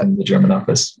come more from the German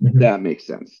office. That makes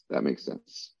sense.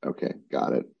 Okay,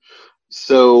 got it.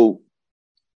 So,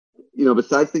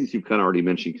 besides things you've kind of already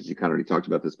mentioned, because you kind of already talked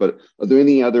about this, but are there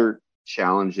any other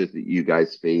challenges that you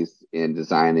guys face in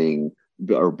designing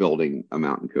are building a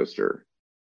mountain coaster?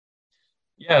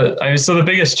 Yeah, I mean, so the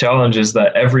biggest challenge is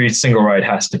that every single ride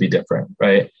has to be different,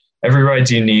 right? Every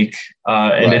ride's unique,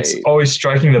 and it's always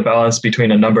striking the balance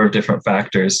between a number of different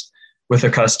factors with a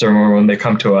customer when they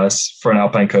come to us for an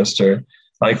alpine coaster.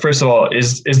 Like, first of all,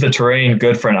 is the terrain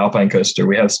good for an alpine coaster?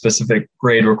 We have specific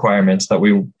grade requirements that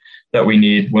we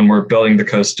need when we're building the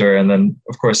coaster, and then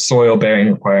of course soil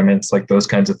bearing requirements, like those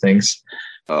kinds of things.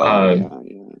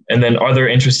 And then are there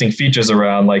interesting features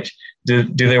around, like do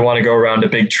they want to go around a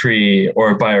big tree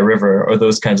or by a river or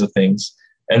those kinds of things?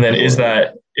 And then is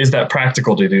that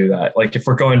practical to do that? Like if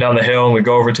we're going down the hill and we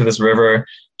go over to this river,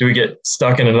 do we get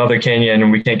stuck in another canyon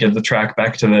and we can't get the track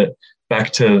back to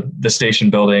the station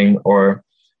building, or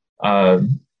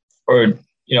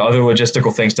you know, other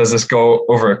logistical things? Does this go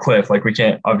over a cliff? Like we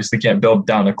obviously can't build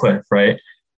down a cliff, right?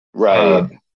 Right.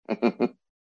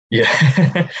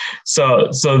 Yeah.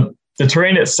 So the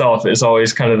terrain itself is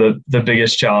always kind of the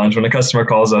biggest challenge. When a customer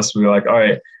calls us, we're like, all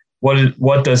right,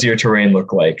 what does your terrain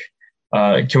look like?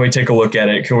 Can we take a look at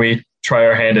it? Can we try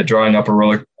our hand at drawing up a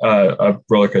roller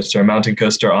coaster, a mountain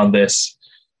coaster on this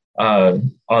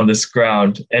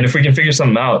ground? And if we can figure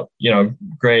something out, you know,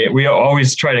 great. We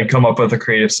always try to come up with a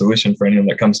creative solution for anyone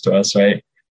that comes to us, right?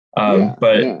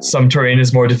 But some terrain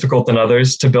is more difficult than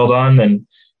others to build on,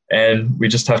 and we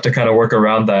just have to kind of work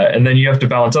around that. And then you have to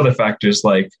balance other factors,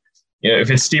 like, you know,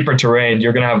 if it's steeper terrain,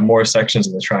 you're going to have more sections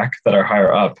of the track that are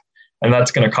higher up, and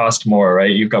that's going to cost more, right?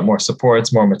 You've got more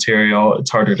supports, more material. It's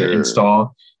harder to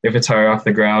install if it's higher off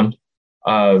the ground.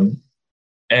 And,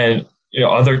 you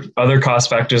know, other cost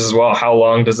factors as well. How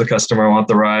long does the customer want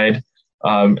the ride?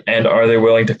 And are they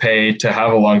willing to pay to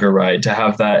have a longer ride, to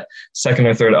have that second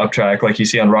or third up track, like you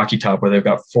see on Rocky Top, where they've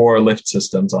got 4 lift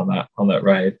systems on that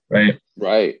ride, right?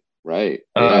 Right.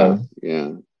 Yeah.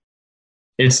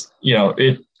 It's, you know,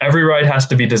 every ride has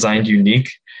to be designed unique.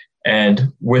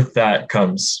 And with that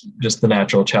comes just the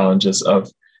natural challenges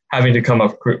of having to come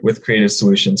up with creative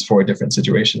solutions for different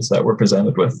situations that we're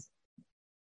presented with.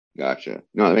 Gotcha.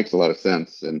 No, that makes a lot of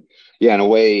sense. And yeah, in a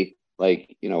way,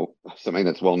 like, you know, something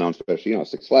that's well known, especially, you know,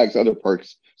 Six Flags, other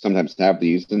parks sometimes have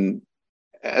these. And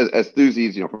as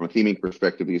enthusiasts, you know, from a theming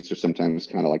perspective, these are sometimes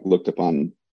kind of like looked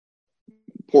upon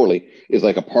poorly, is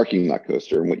like a parking lot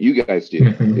coaster. And what you guys do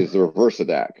is the reverse of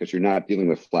that, because you're not dealing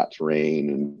with flat terrain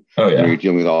and you know, you're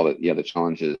dealing with all the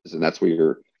challenges. And that's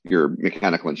where your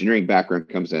mechanical engineering background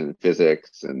comes in,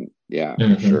 physics, and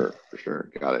for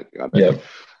sure. Got it. Yeah.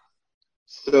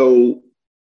 So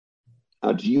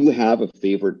do you have a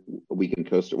favorite weekend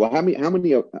coaster? Well, how many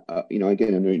you know,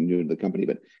 again, I know you're new to the company,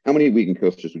 but how many weekend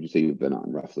coasters would you say you've been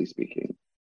on, roughly speaking?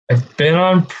 I've been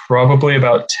on probably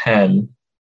about 10.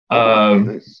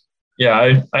 Nice.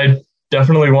 Yeah, I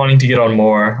definitely wanting to get on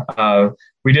more.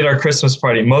 We did our Christmas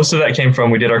party. Most of that came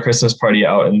from, we did our Christmas party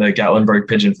out in the Gatlinburg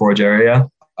Pigeon Forge area.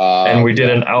 And we did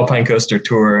an alpine coaster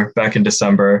tour back in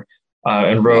December,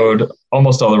 and rode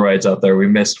almost all the rides out there. We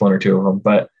missed 1 or 2 of them,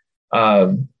 but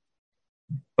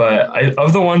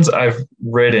of the ones I've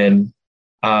ridden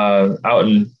out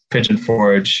in Pigeon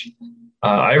Forge,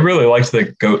 I really liked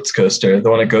the Goats coaster, the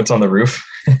one that Goats on the Roof.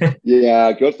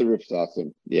 Yeah, Goats on the Roof is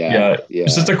awesome. Yeah.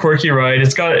 It's just a quirky ride.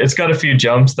 It's got a few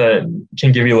jumps that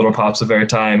can give you little pops of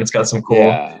airtime. It's got some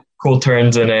cool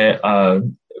turns in it.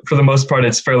 For the most part,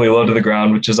 it's fairly low to the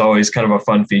ground, which is always kind of a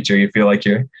fun feature. You feel like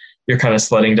you're kind of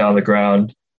sledding down the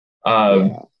ground.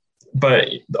 But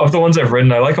of the ones I've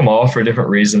ridden, I like them all for different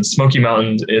reasons. Smoky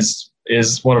Mountain is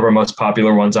one of our most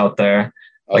popular ones out there.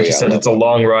 Like you said, it's a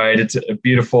long ride. It's a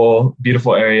beautiful,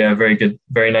 beautiful area. Very good,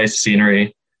 very nice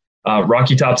scenery.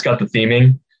 Rocky Top's got the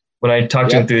theming. When I talk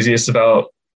to enthusiasts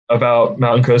about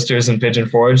mountain coasters and Pigeon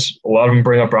Forge, a lot of them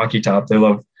bring up Rocky Top. They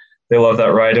love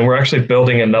that ride. And we're actually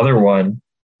building another one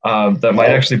that might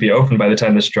actually be open by the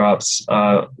time this drops.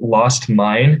 Lost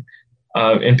Mine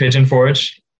in Pigeon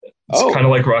Forge. It's kind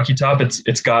of like Rocky Top.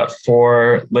 It's got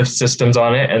 4 lift systems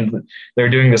on it, and they're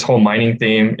doing this whole mining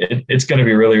theme. It's going to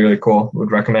be really, really cool. Would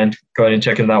recommend going and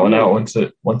checking that one out once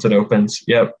it opens.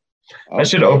 Yep, that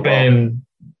should open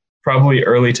probably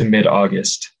early to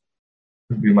mid-August.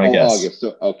 Would be my guess. August.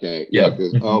 So, okay. Yeah.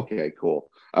 Okay. Cool.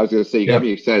 I was going to say, you got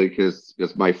me excited because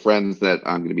my friends that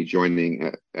I'm going to be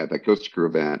joining at the Coaster Crew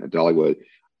event at Dollywood,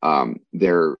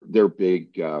 they're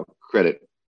big credit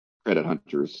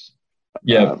hunters.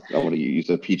 Yeah, I want to use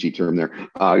a PG term there.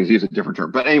 He's using a different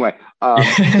term, but anyway.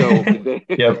 So they,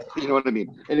 you know what I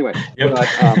mean. Anyway,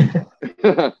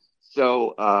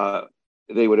 so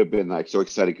they would have been like so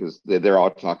excited because they're all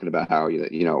talking about how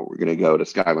you know we're going to go to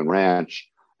Skyland Ranch,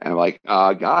 and I'm like,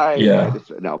 guys,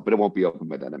 no, but it won't be open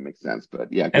by then. It makes sense,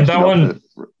 but yeah. And that one,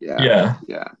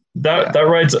 That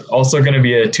ride's also going to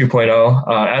be a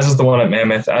 2.0, as is the one at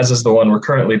Mammoth, as is the one we're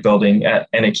currently building at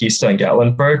Anakista and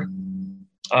Gatlinburg.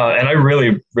 And I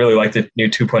really, really like the new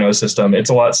 2.0 system. It's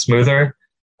a lot smoother.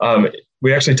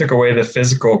 We actually took away the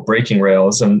physical braking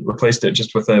rails and replaced it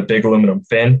just with a big aluminum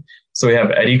fin. So we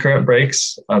have eddy current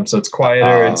brakes. So it's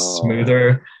quieter, it's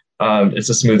smoother. It's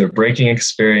a smoother braking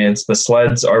experience. The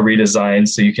sleds are redesigned,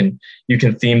 so you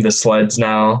can theme the sleds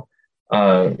now.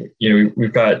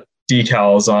 We've got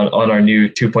decals on our new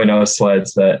 2.0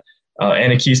 sleds that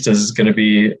Anakista is going to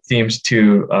be themed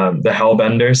to the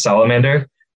Hellbender salamander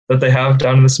that they have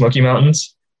down in the Smoky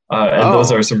Mountains. And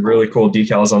those are some really cool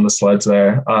decals on the sleds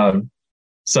there.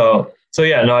 So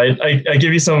yeah, no, I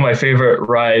give you some of my favorite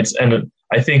rides, and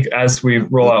I think as we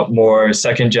roll out more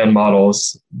second gen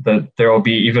models, that there will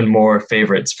be even more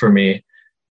favorites for me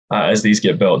as these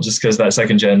get built, just because that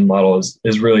second gen model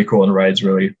is really cool and rides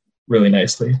really, really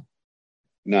nicely.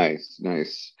 Nice.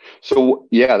 So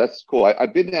yeah, that's cool.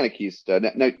 I've been to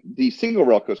Anakista. Now, the single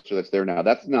rail coaster that's there now,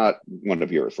 that's not one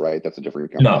of yours, right? That's a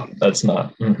different company. No, that's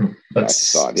not. Mm-hmm.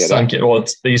 That's Sunkid. Well,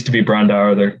 they used to be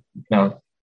Brandauer. They're now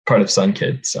part of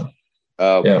Sunkid. So.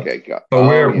 Okay. But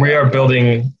we're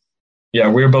building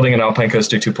an Alpine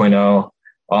Coaster 2.0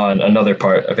 on another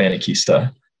part of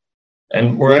Anakista,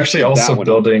 and we're actually also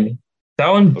building that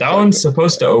one. That one's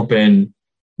supposed to open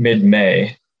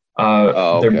mid-May.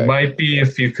 There might be a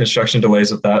few construction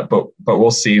delays with that, but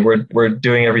we'll see. We're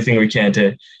doing everything we can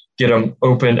to get them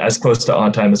open as close to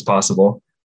on time as possible.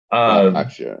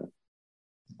 Gotcha.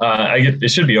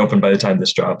 It should be open by the time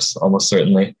this drops, almost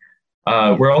certainly.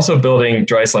 We're also building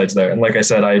dry slides there, and like I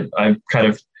said, I'm kind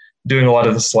of doing a lot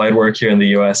of the slide work here in the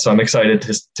U.S., so I'm excited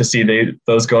to see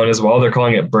those going as well. They're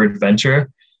calling it Bird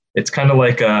Venture. It's kind of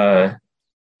like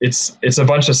it's a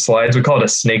bunch of slides. We call it a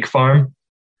snake farm.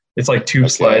 It's like two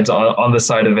slides on the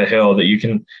side of a hill that you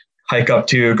can hike up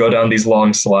to, go down these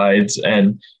long slides,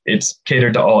 and it's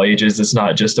catered to all ages. It's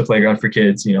not just a playground for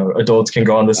kids. Adults can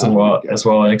go on this as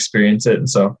well and experience it. And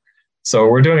so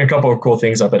we're doing a couple of cool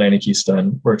things up at Anakista,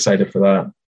 and we're excited for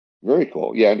that. Very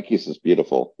cool. Yeah, Anakista is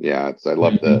beautiful. Yeah, I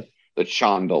love the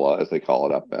Chandala, as they call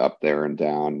it, up there and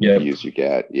down. The views you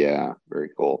get. Yeah, very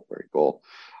cool. Very cool.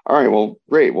 All right. Well,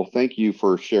 great. Well, thank you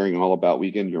for sharing all about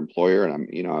Wiegand, your employer. And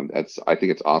I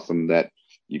think it's awesome that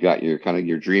you got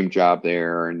your dream job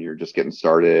there, and you're just getting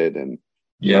started. And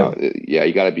you got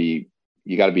to be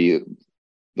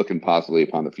looking positively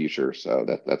upon the future. So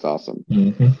that's awesome.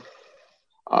 Mm-hmm.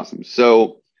 Awesome.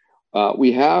 So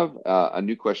we have a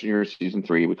new question here, season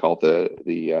 3. We call it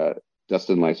the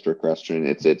Dustin Leister question.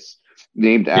 It's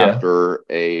named after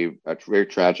a very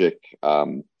tragic.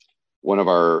 One of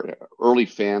our early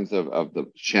fans of the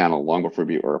channel, long before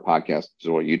we were a podcast,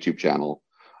 so a YouTube channel.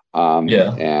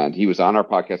 And he was on our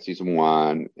podcast season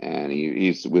 1, and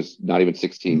he was not even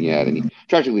 16 yet, and he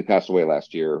tragically passed away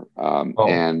last year.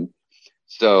 And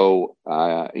so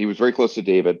he was very close to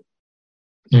David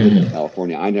in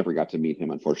California. I never got to meet him,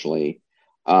 unfortunately.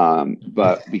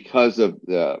 But because of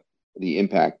the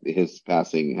impact his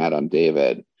passing had on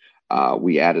David,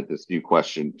 we added this new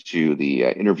question to the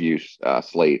interview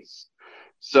slates.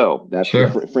 So that's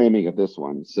the framing of this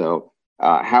one. So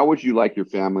how would you like your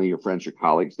family, your friends, your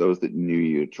colleagues, those that knew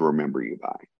you, to remember you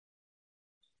by?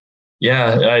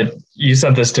 Yeah, you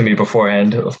sent this to me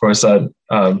beforehand, of course,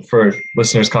 for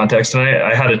listeners' context. And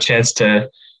I had a chance to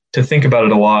think about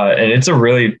it a lot. And it's a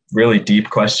really, really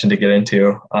deep question to get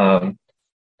into.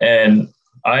 And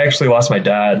I actually lost my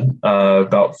dad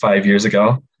about 5 years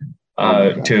ago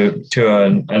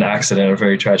to an accident, a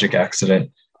very tragic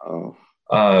accident.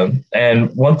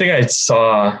 And one thing I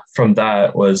saw from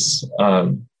that was,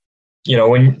 when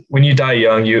you die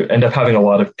young, you end up having a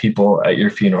lot of people at your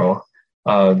funeral.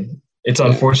 It's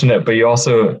unfortunate, but you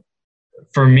also,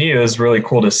 for me, it was really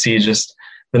cool to see just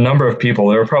the number of people.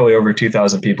 There were probably over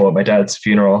 2,000 people at my dad's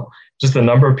funeral, just the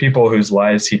number of people whose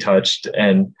lives he touched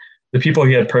and the people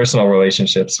he had personal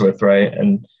relationships with, right?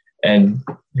 And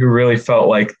who really felt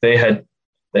like that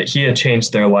he had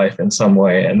changed their life in some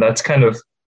way. And that's kind of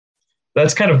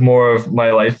more of my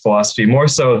life philosophy, more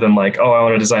so than like, I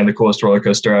want to design the coolest roller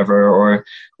coaster ever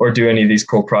or do any of these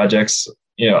cool projects.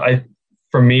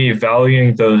 For me,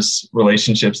 valuing those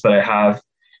relationships that I have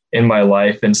in my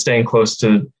life and staying close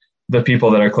to the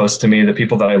people that are close to me, the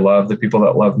people that I love, the people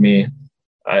that love me,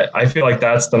 I feel like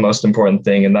that's the most important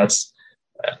thing. And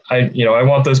I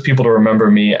want those people to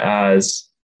remember me as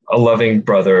a loving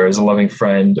brother, as a loving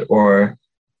friend, or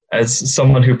as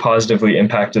someone who positively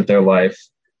impacted their life.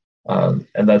 And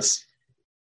that's,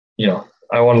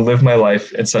 I want to live my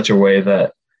life in such a way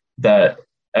that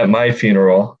at my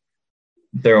funeral,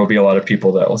 there will be a lot of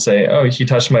people that will say, oh, he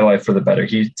touched my life for the better.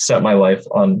 He set my life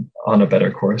on a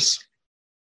better course.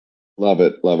 Love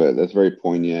it. Love it. That's very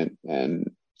poignant. And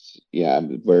yeah,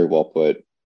 very well put.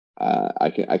 I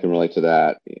can relate to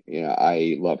that. You know,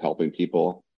 I love helping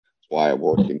people. That's why I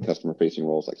work in customer facing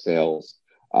roles like sales.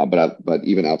 But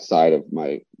even outside of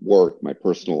my work, my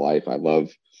personal life, I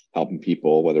love helping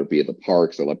people, whether it be at the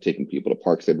parks. I love taking people to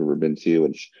parks they've never been to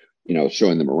and,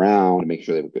 showing them around and make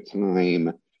sure they have a good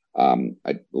time.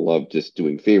 I love just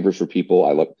doing favors for people.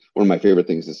 I love, one of my favorite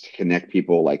things is to connect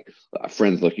people, like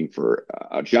friends looking for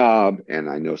a job, and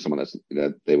I know someone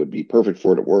that they would be perfect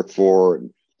for to work for,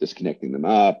 and just connecting them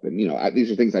up. And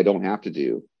these are things I don't have to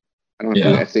do. I don't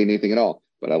have to say anything at all,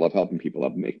 but I love helping people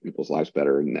up and making people's lives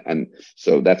better. And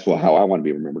so that's how I want to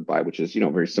be remembered by, which is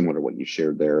very similar to what you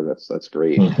shared there. That's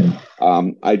great. Mm-hmm.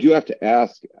 I do have to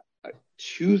ask,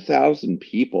 2,000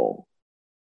 people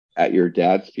at your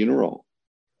dad's funeral.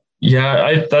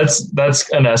 Yeah, that's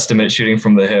an estimate shooting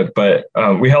from the hip, but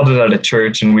we held it at a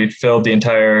church and we filled the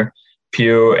entire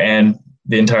pew and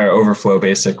the entire overflow,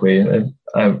 basically.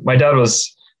 My dad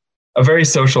was a very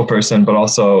social person, but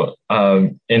also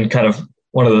in kind of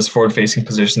one of those forward-facing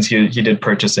positions. He did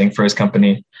purchasing for his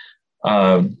company,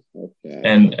 and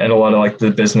a lot of like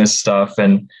the business stuff.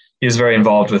 And he's very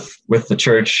involved with the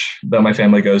church that my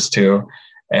family goes to,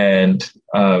 and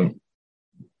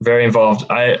very involved.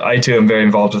 I too am very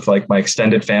involved with like my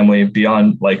extended family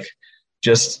beyond like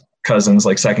just cousins,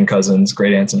 like second cousins,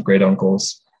 great aunts and great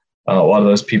uncles. A lot of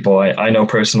those people I know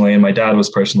personally, and my dad was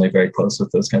personally very close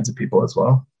with those kinds of people as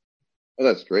well. Oh,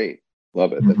 that's great.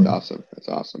 Love it. That's awesome. That's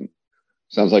awesome.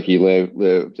 Sounds like he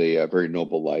lived a very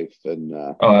noble life. And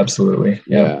oh, absolutely.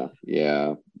 Yeah.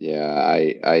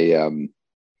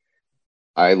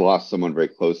 I lost someone very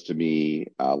close to me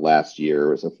last year.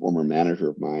 It was a former manager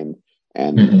of mine,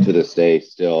 and to this day,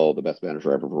 still the best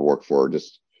manager I've ever worked for.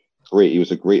 Just great. He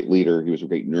was a great leader. He was a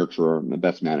great nurturer. And the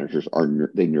best managers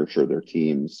they nurture their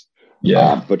teams.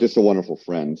 Yeah. But just a wonderful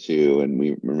friend too. And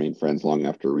we remained friends long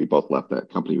after we both left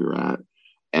that company we were at.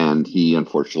 And he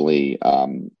unfortunately,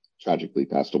 tragically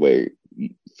passed away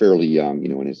fairly young,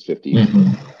 in his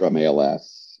 50s from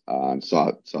ALS, and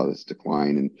saw this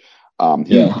decline. And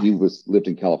he lived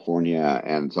in California.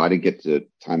 And so I didn't get to,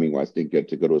 timing wise, didn't get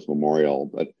to go to his memorial,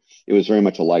 but it was very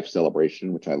much a life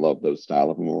celebration, which I love those style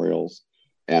of memorials.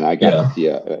 And I got to see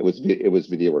it was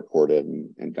video recorded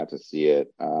and got to see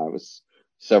it. It was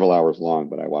several hours long,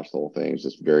 but I watched the whole thing. It was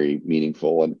just very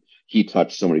meaningful. And he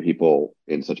touched so many people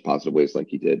in such positive ways like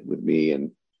he did with me.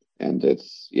 And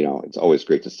it's, it's always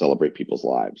great to celebrate people's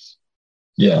lives.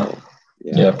 Yeah. So,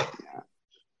 yeah.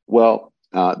 Well,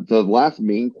 the last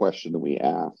main question that we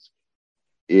ask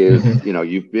is,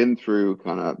 you've been through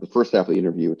kind of the first half of the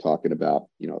interview talking about,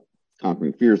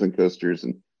 conquering fears on coasters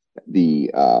and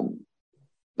the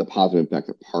positive impact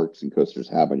that parks and coasters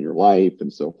have on your life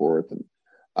and so forth. And,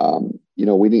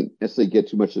 we didn't necessarily get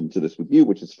too much into this with you,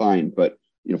 which is fine. But,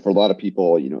 for a lot of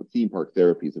people, theme park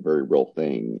therapy is a very real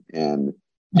thing. And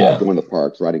going to the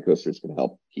parks, riding coasters can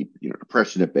help keep,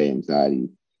 depression at bay, anxiety,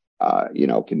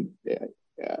 can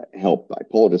help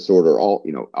bipolar disorder, all,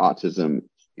 autism.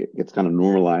 It gets kind of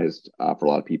normalized for a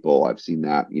lot of people. I've seen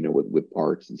that, with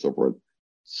parks and so forth.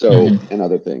 So, and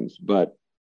other things. But,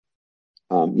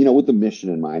 with the mission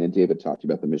in mind, and David talked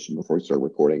about the mission before we started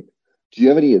recording, do you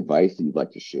have any advice that you'd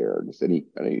like to share? Just any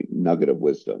nugget of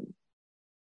wisdom?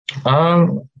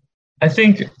 I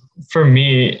think for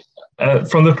me,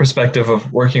 from the perspective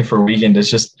of working for Wiegand, is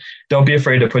just don't be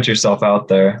afraid to put yourself out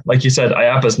there. Like you said,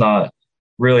 IAPA is not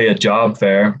really a job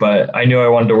fair, but I knew I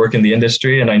wanted to work in the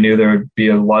industry, and I knew there would be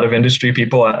a lot of industry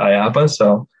people at IAPA.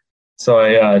 So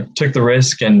I took the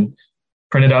risk and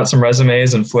printed out some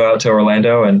resumes and flew out to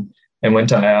Orlando and went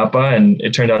to IAPA, and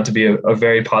it turned out to be a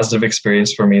very positive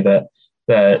experience for me that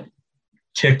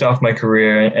kicked off my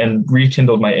career and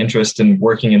rekindled my interest in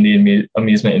working in the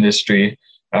amusement industry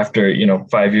after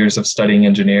 5 years of studying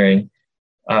engineering.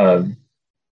 And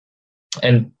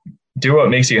do what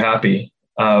makes you happy.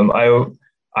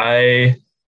 I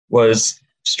was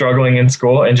struggling in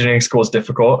school. Engineering school is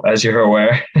difficult, as you're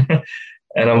aware.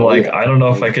 And I'm I don't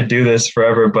know if I could do this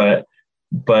forever, but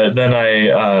then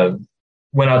I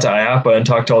went out to IAPA and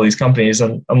talked to all these companies,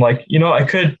 and I'm like,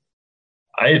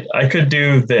 I could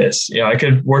do this. I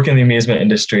could work in the amusement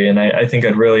industry, and I think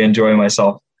I'd really enjoy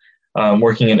myself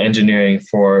working in engineering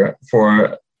for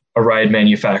a ride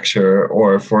manufacturer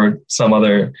or for some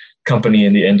other company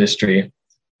in the industry.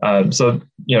 So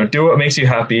do what makes you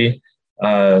happy.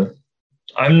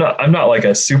 I'm not like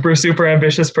a super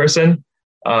ambitious person,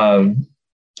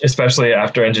 especially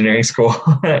after engineering school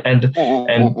and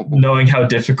knowing how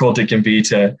difficult it can be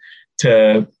to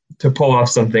pull off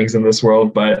some things in this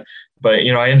world, but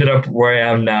I ended up where I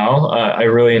am now. I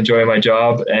really enjoy my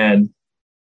job, and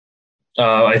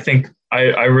I think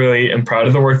I really am proud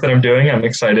of the work that I'm doing. I'm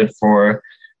excited for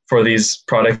these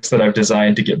products that I've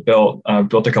designed to get built.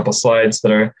 Built a couple slides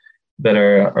that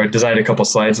are designed a couple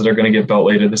slides that are going to get built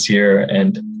later this year,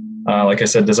 and like I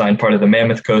said, designed part of the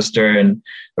Mammoth coaster, and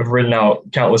I've written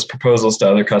out countless proposals to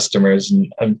other customers.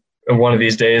 And one of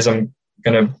these days, I'm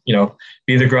going to,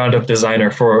 be the ground up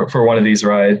designer for one of these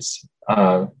rides,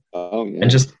 and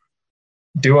just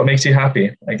do what makes you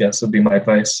happy, I guess would be my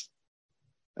advice.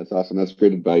 That's awesome. That's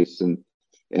great advice. And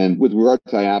with regard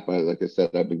to IAAPA, like I said,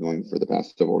 I've been going for the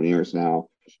past several years now.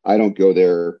 I don't go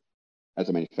there as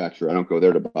a manufacturer. I don't go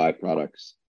there to buy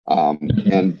products.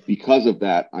 And because of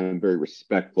that, I'm very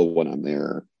respectful when I'm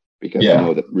there, because I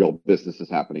know that real business is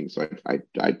happening. So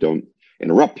I don't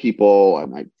interrupt people,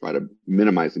 and I try to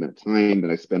minimize the amount of time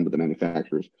that I spend with the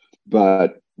manufacturers.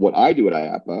 But what I do at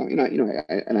IAAPA,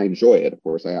 and I enjoy it, of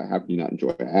course. How can you not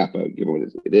enjoy IAAPA, given what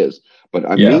it is? But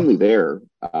I'm mainly there,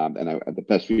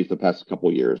 the past couple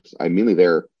of years, I'm mainly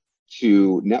there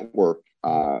to network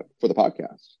for the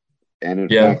podcast. And in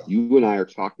fact, you and I are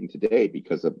talking today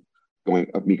because of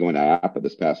me going to IAAPA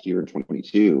this past year in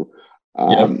 2022.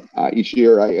 Each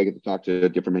year I get to talk to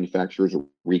different manufacturers or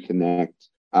reconnect,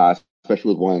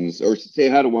 especially with ones, or say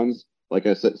hi to ones, like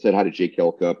I said hi to Jake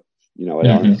Helkup, at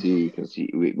RNC, because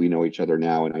we know each other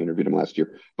now, and I interviewed him last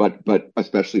year, but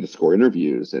especially to score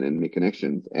interviews and make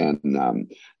connections. And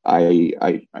I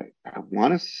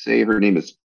want to say her name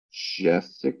is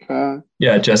Jessica.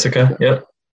 Yeah, Jessica. Yep.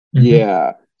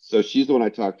 Yeah. So she's the one I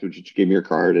talked to. She gave me her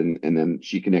card, and then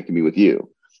she connected me with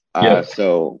you.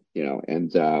 So,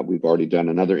 and we've already done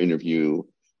another interview.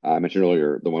 I mentioned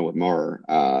earlier the one with Mar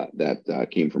that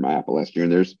came from IAAPA last year,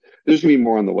 and there's going to be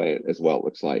more on the way as well, it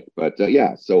looks like. But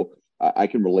so I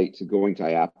can relate to going to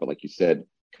IAAPA, like you said,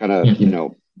 kind of,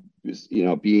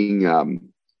 being,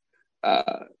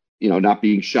 not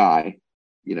being shy.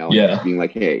 Just being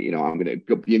like, hey, I'm going to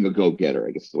go, being a go-getter,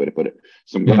 I guess is the way to put it.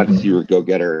 So I'm glad to see you're a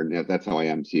go-getter, and that's how I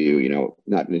am too,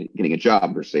 not getting a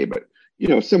job per se, but,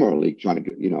 similarly trying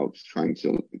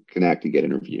to connect and get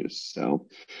interviews. So,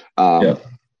 and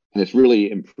it's really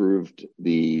improved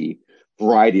the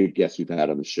variety of guests we've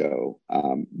had on the show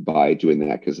by doing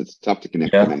that, because it's tough to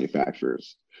connect with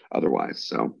manufacturers otherwise.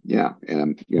 So, and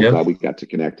I'm glad we got to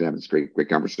connect and have this great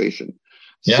conversation.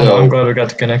 Yeah, so, I'm glad we got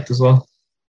to connect as well.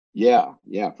 Yeah,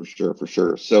 for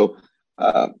sure. So,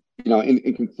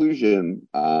 in conclusion,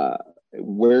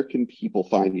 where can people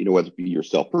find, whether it be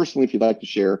yourself personally, if you'd like to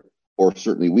share, or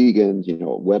certainly Wiegand,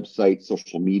 website,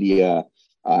 social media,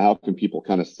 how can people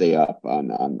kind of stay up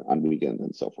on Wiegand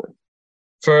and so forth?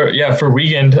 For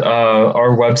Wiegand,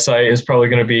 our website is probably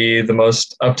going to be the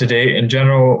most up to date in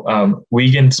general.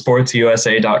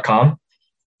 WiegandSportsUSA.com.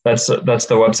 That's the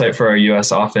website for our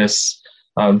US office.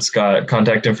 It's got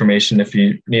contact information if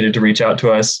you needed to reach out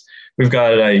to us. We've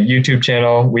got a YouTube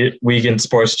channel, Wiegand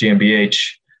Sports GmbH,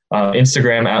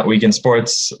 Instagram at Wiegand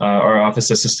Sports. Our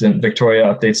office assistant, Victoria,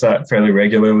 updates that fairly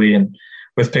regularly, and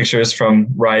with pictures from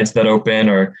rides that open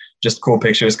or just cool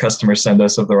pictures customers send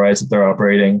us of the rides that they're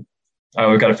operating.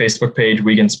 We've got a Facebook page,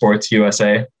 Wiegand Sports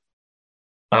USA.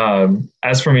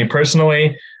 As for me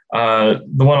personally, the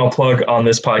one I'll plug on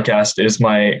this podcast is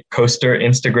my coaster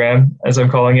Instagram, as I'm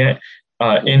calling it.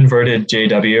 Inverted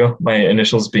JW, my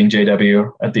initials being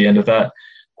JW at the end of that.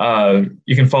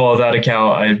 You can follow that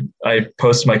account. I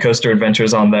post my coaster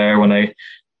adventures on there when I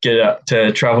get up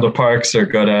to travel to parks or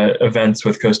go to events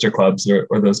with coaster clubs or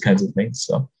those kinds of things.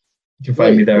 So you can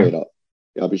find me there.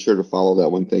 I'll be sure to follow that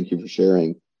one. Thank you for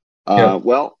sharing.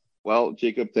 Well,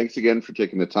 Jacob, thanks again for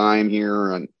taking the time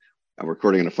here, and I'm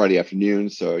recording on a Friday afternoon.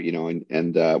 So,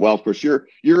 of course you're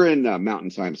in Mountain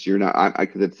Time, so you're not,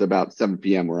 cause it's about 7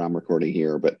 PM where I'm recording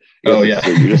here, but so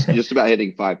you're just about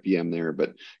hitting 5 PM there,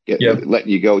 but letting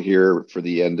you go here for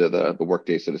the end of the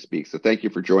workday, so to speak. So thank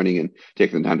you for joining and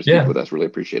taking the time to speak with us. Really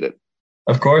appreciate it.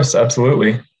 Of course.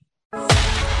 Absolutely.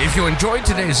 If you enjoyed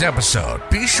today's episode,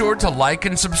 be sure to like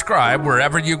and subscribe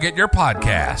wherever you get your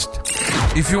podcast.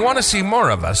 If you want to see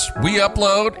more of us, we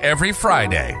upload every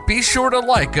Friday. Be sure to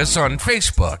like us on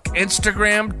Facebook,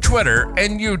 Instagram, Twitter,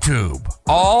 and YouTube.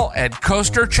 All at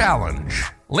Coaster Challenge.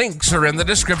 Links are in the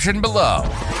description below.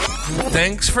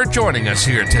 Thanks for joining us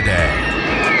here today.